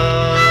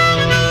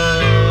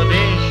God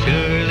is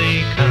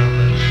surely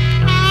coming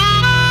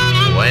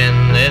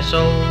when this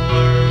old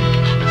world,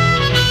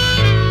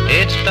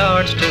 it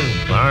starts to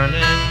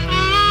burning.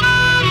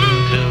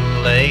 Too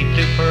late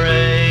to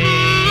pray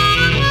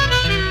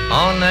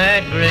on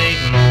that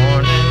great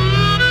morning.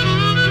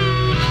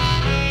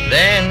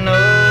 Then,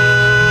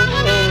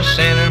 oh,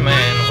 sinner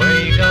man, where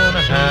you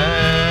gonna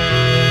hide?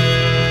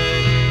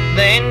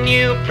 Then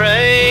you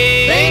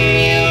pray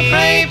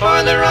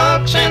for the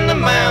rocks and the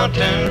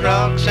mountains,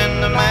 rocks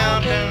and the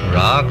mountains,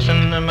 rocks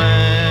and the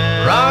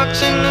mountains,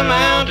 rocks and the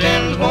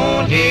mountains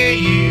won't hear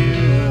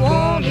you,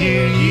 won't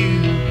hear you.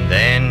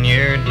 Then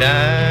your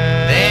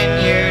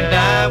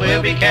die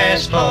will be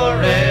cast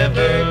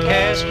forever,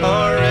 cast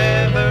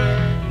forever.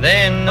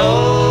 Then,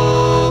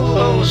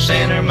 oh,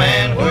 sinner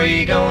man, where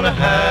you gonna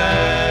hide?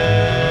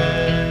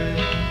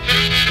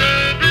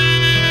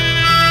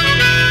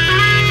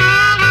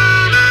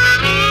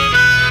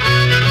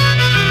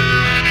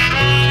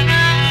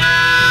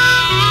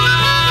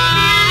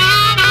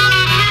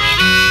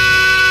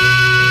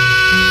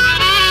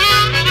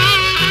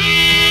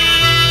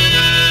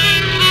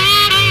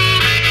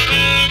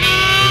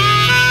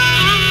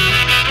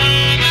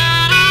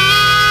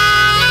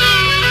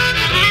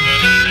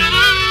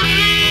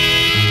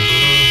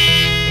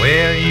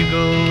 Where you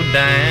go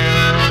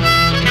down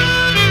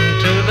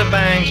to the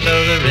banks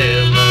of the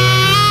river,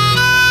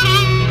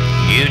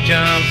 you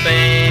jump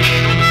in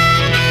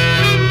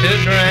to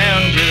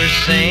drown your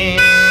sin.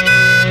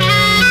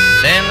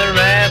 Then the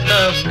wrath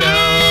of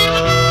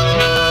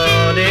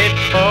God, it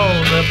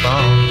falls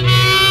upon you.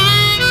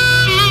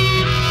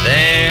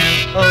 Then,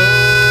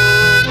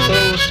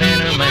 oh,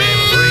 sinner man,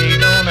 where you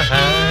gonna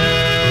hide?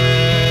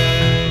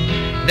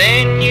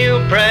 Then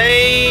you pray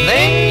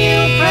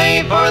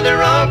for the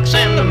rocks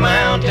and the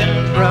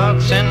mountains,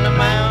 rocks and the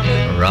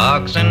mountains,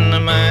 rocks and the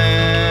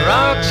mountains,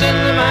 rocks and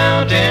the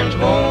mountains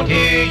won't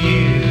hear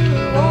you,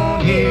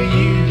 won't hear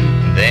you.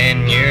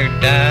 Then your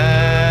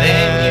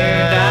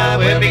die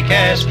will be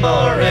cast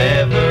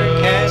forever,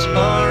 cast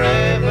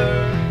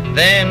forever.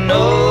 Then,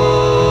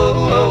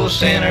 oh,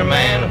 sinner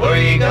man, where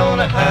you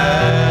gonna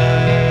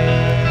hide?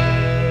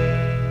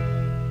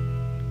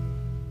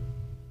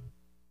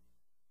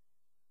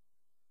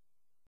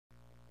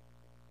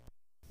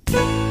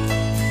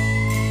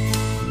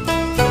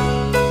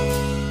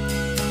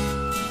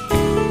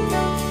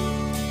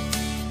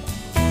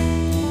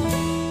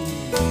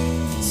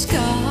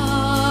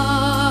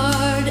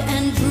 Scarred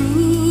and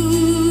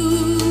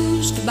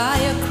bruised by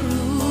a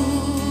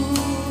cruel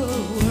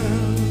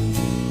world,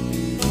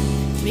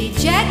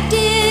 rejected,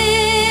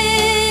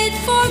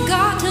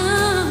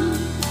 forgotten,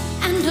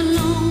 and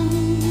alone.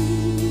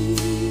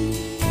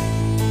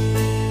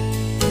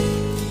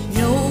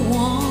 No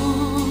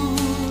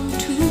one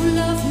to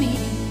love me,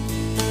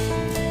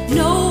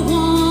 no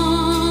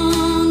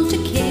one to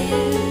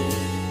care,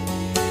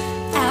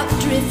 out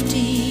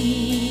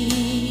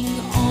drifting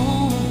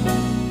on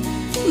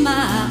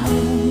my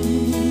own.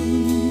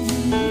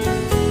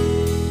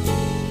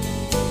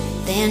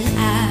 Then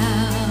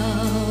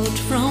out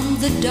from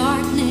the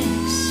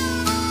darkness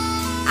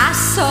I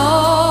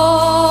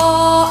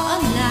saw a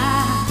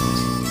light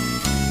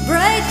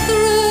break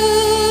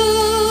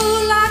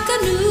through like a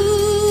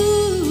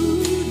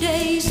new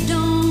day's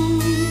dawn.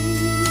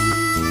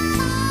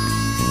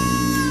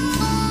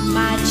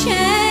 My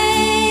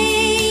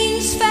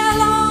chains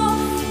fell off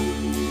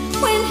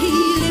when he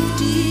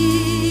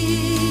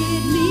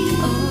lifted me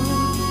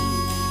up,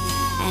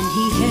 and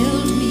he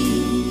held me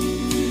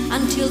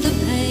until the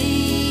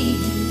pain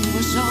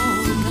was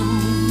all gone.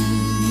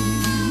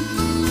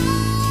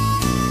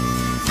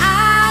 I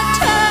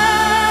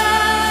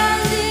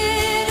turned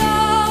it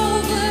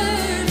over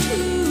to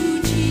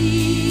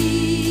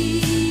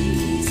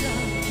Jesus,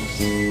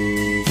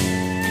 and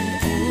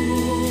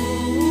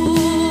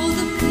oh,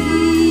 the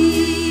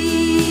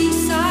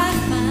peace I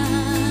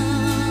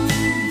found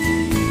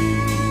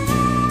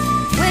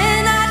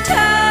when I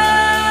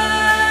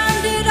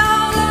turned it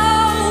all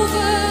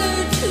over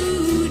to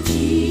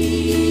Jesus.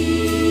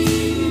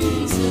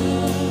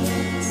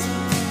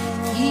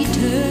 He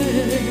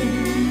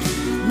turned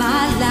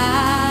my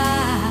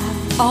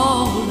life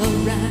all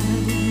around.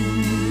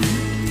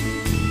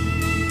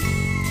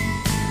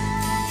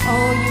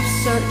 Oh, you've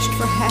searched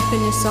for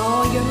happiness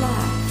all your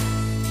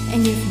life, and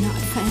you've not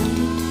found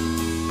it.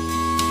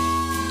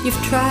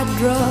 You've tried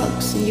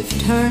drugs and you've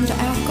turned to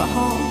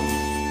alcohol.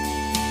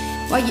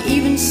 While you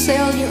even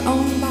sell your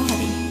own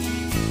body,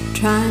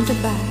 trying to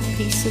buy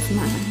peace of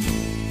mind.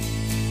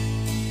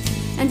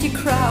 And you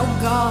cry, oh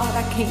God,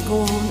 I can't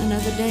go on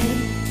another day.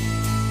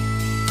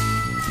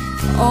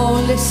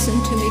 Oh, listen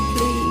to me,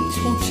 please.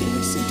 Won't you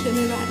listen to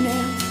me right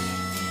now?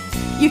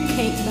 You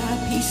can't buy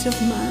peace of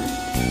mind,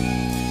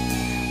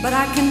 but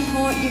I can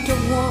point you to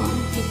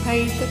one who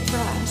paid the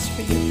price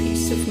for your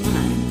peace of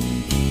mind.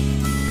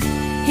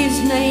 His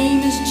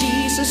name is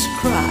Jesus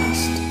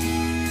Christ,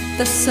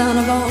 the Son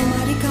of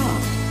Almighty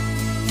God.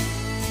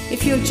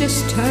 If you'll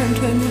just turn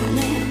to Him right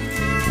now,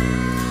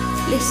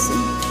 listen,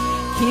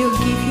 He'll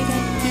give you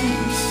that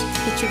peace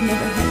that you've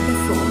never had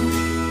before.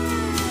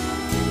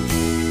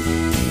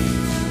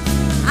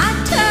 I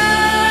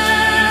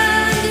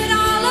turned it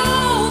all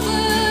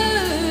over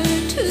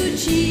to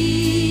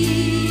Jesus,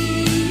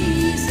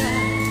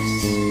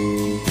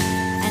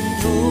 and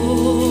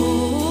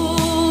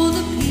oh,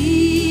 the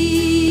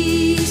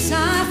peace I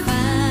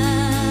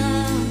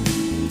found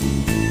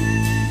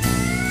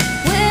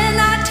when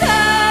I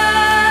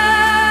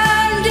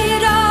turned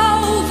it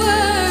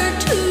over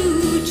to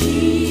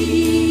Jesus.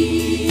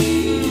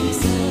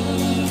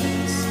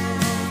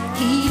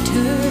 He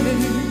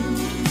turned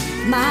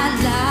my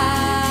life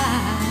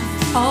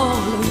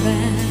all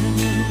around.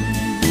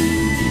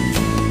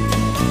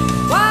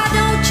 Why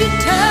don't you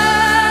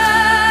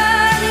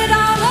turn it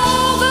all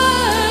over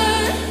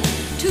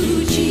to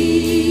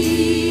Jesus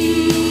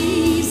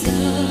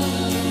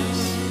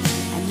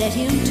and let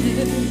Him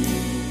turn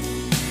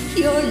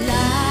your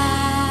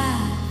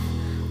life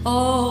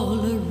all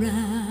around.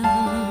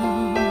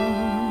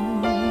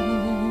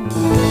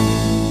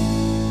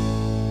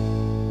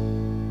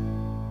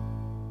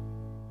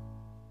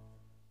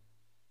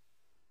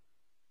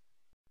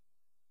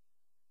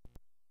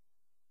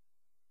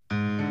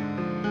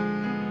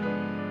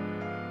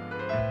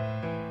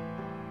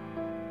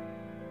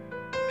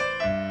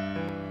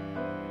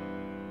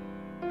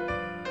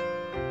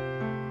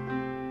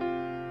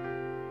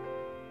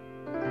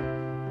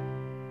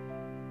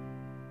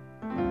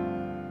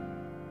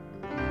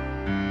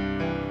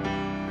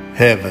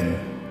 Heaven,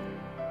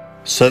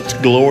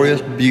 such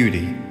glorious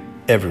beauty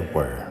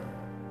everywhere.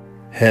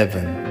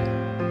 Heaven,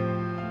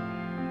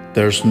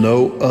 there's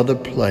no other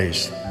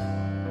place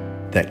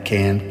that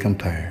can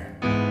compare.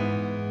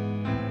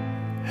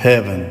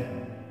 Heaven,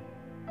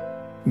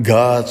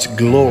 God's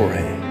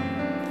glory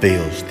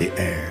fills the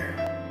air.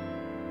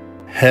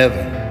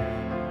 Heaven,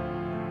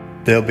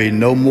 there'll be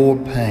no more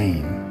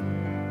pain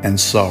and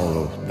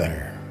sorrow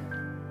there.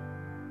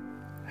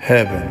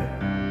 Heaven,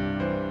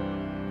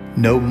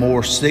 no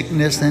more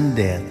sickness and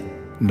death,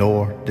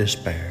 nor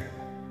despair.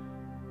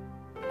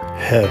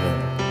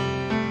 Heaven,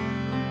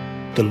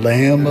 the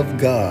Lamb of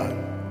God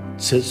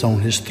sits on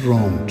His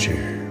throne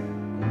chair.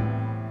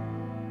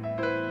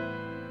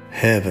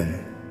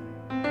 Heaven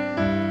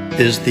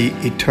is the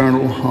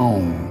eternal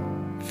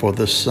home for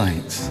the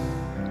saints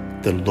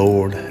the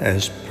Lord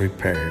has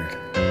prepared.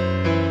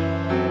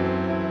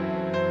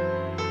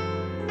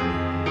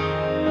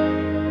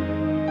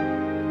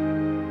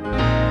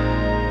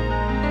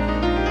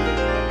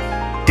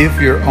 If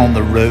you're on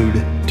the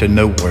road to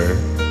nowhere,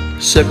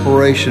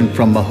 separation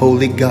from a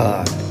holy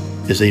God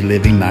is a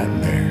living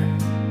nightmare.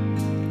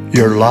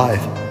 Your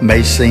life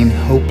may seem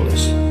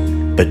hopeless,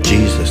 but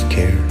Jesus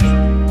cares.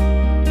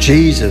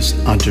 Jesus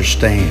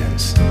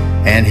understands,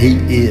 and He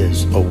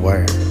is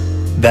aware.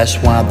 That's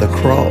why the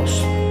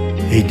cross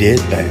He did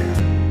bear.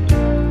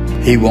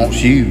 He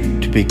wants you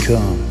to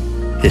become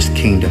His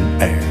kingdom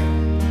heir.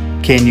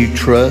 Can you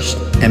trust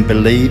and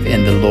believe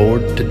in the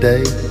Lord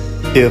today?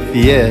 If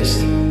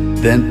yes,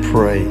 then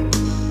pray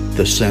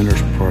the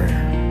sinner's prayer.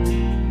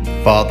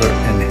 Father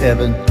in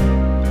heaven,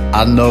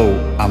 I know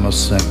I'm a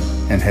sinner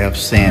and have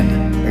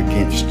sinned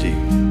against you,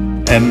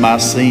 and my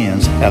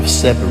sins have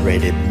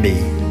separated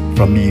me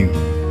from you.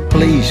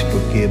 Please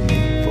forgive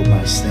me for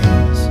my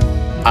sins.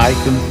 I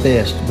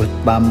confess with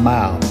my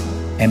mouth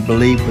and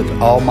believe with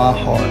all my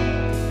heart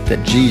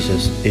that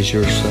Jesus is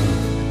your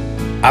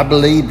Son. I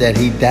believe that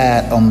He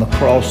died on the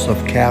cross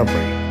of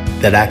Calvary,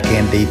 that I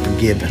can be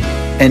forgiven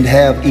and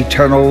have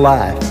eternal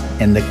life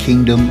in the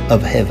kingdom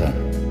of heaven.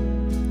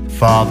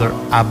 Father,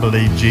 I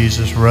believe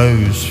Jesus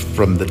rose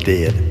from the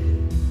dead,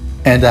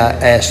 and I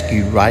ask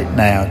you right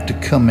now to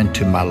come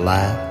into my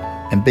life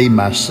and be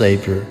my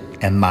Savior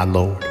and my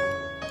Lord.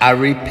 I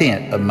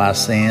repent of my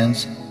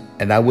sins,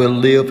 and I will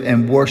live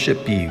and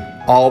worship you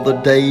all the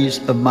days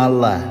of my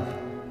life,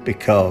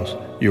 because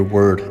your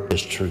word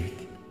is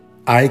truth.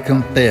 I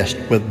confess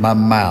with my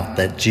mouth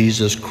that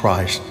Jesus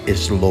Christ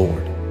is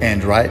Lord,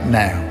 and right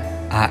now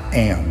I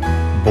am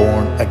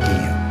born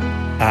again.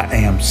 I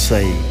am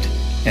saved,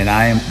 and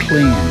I am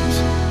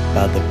cleansed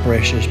by the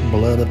precious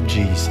blood of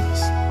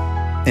Jesus.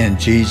 In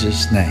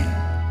Jesus' name,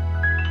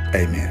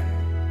 amen.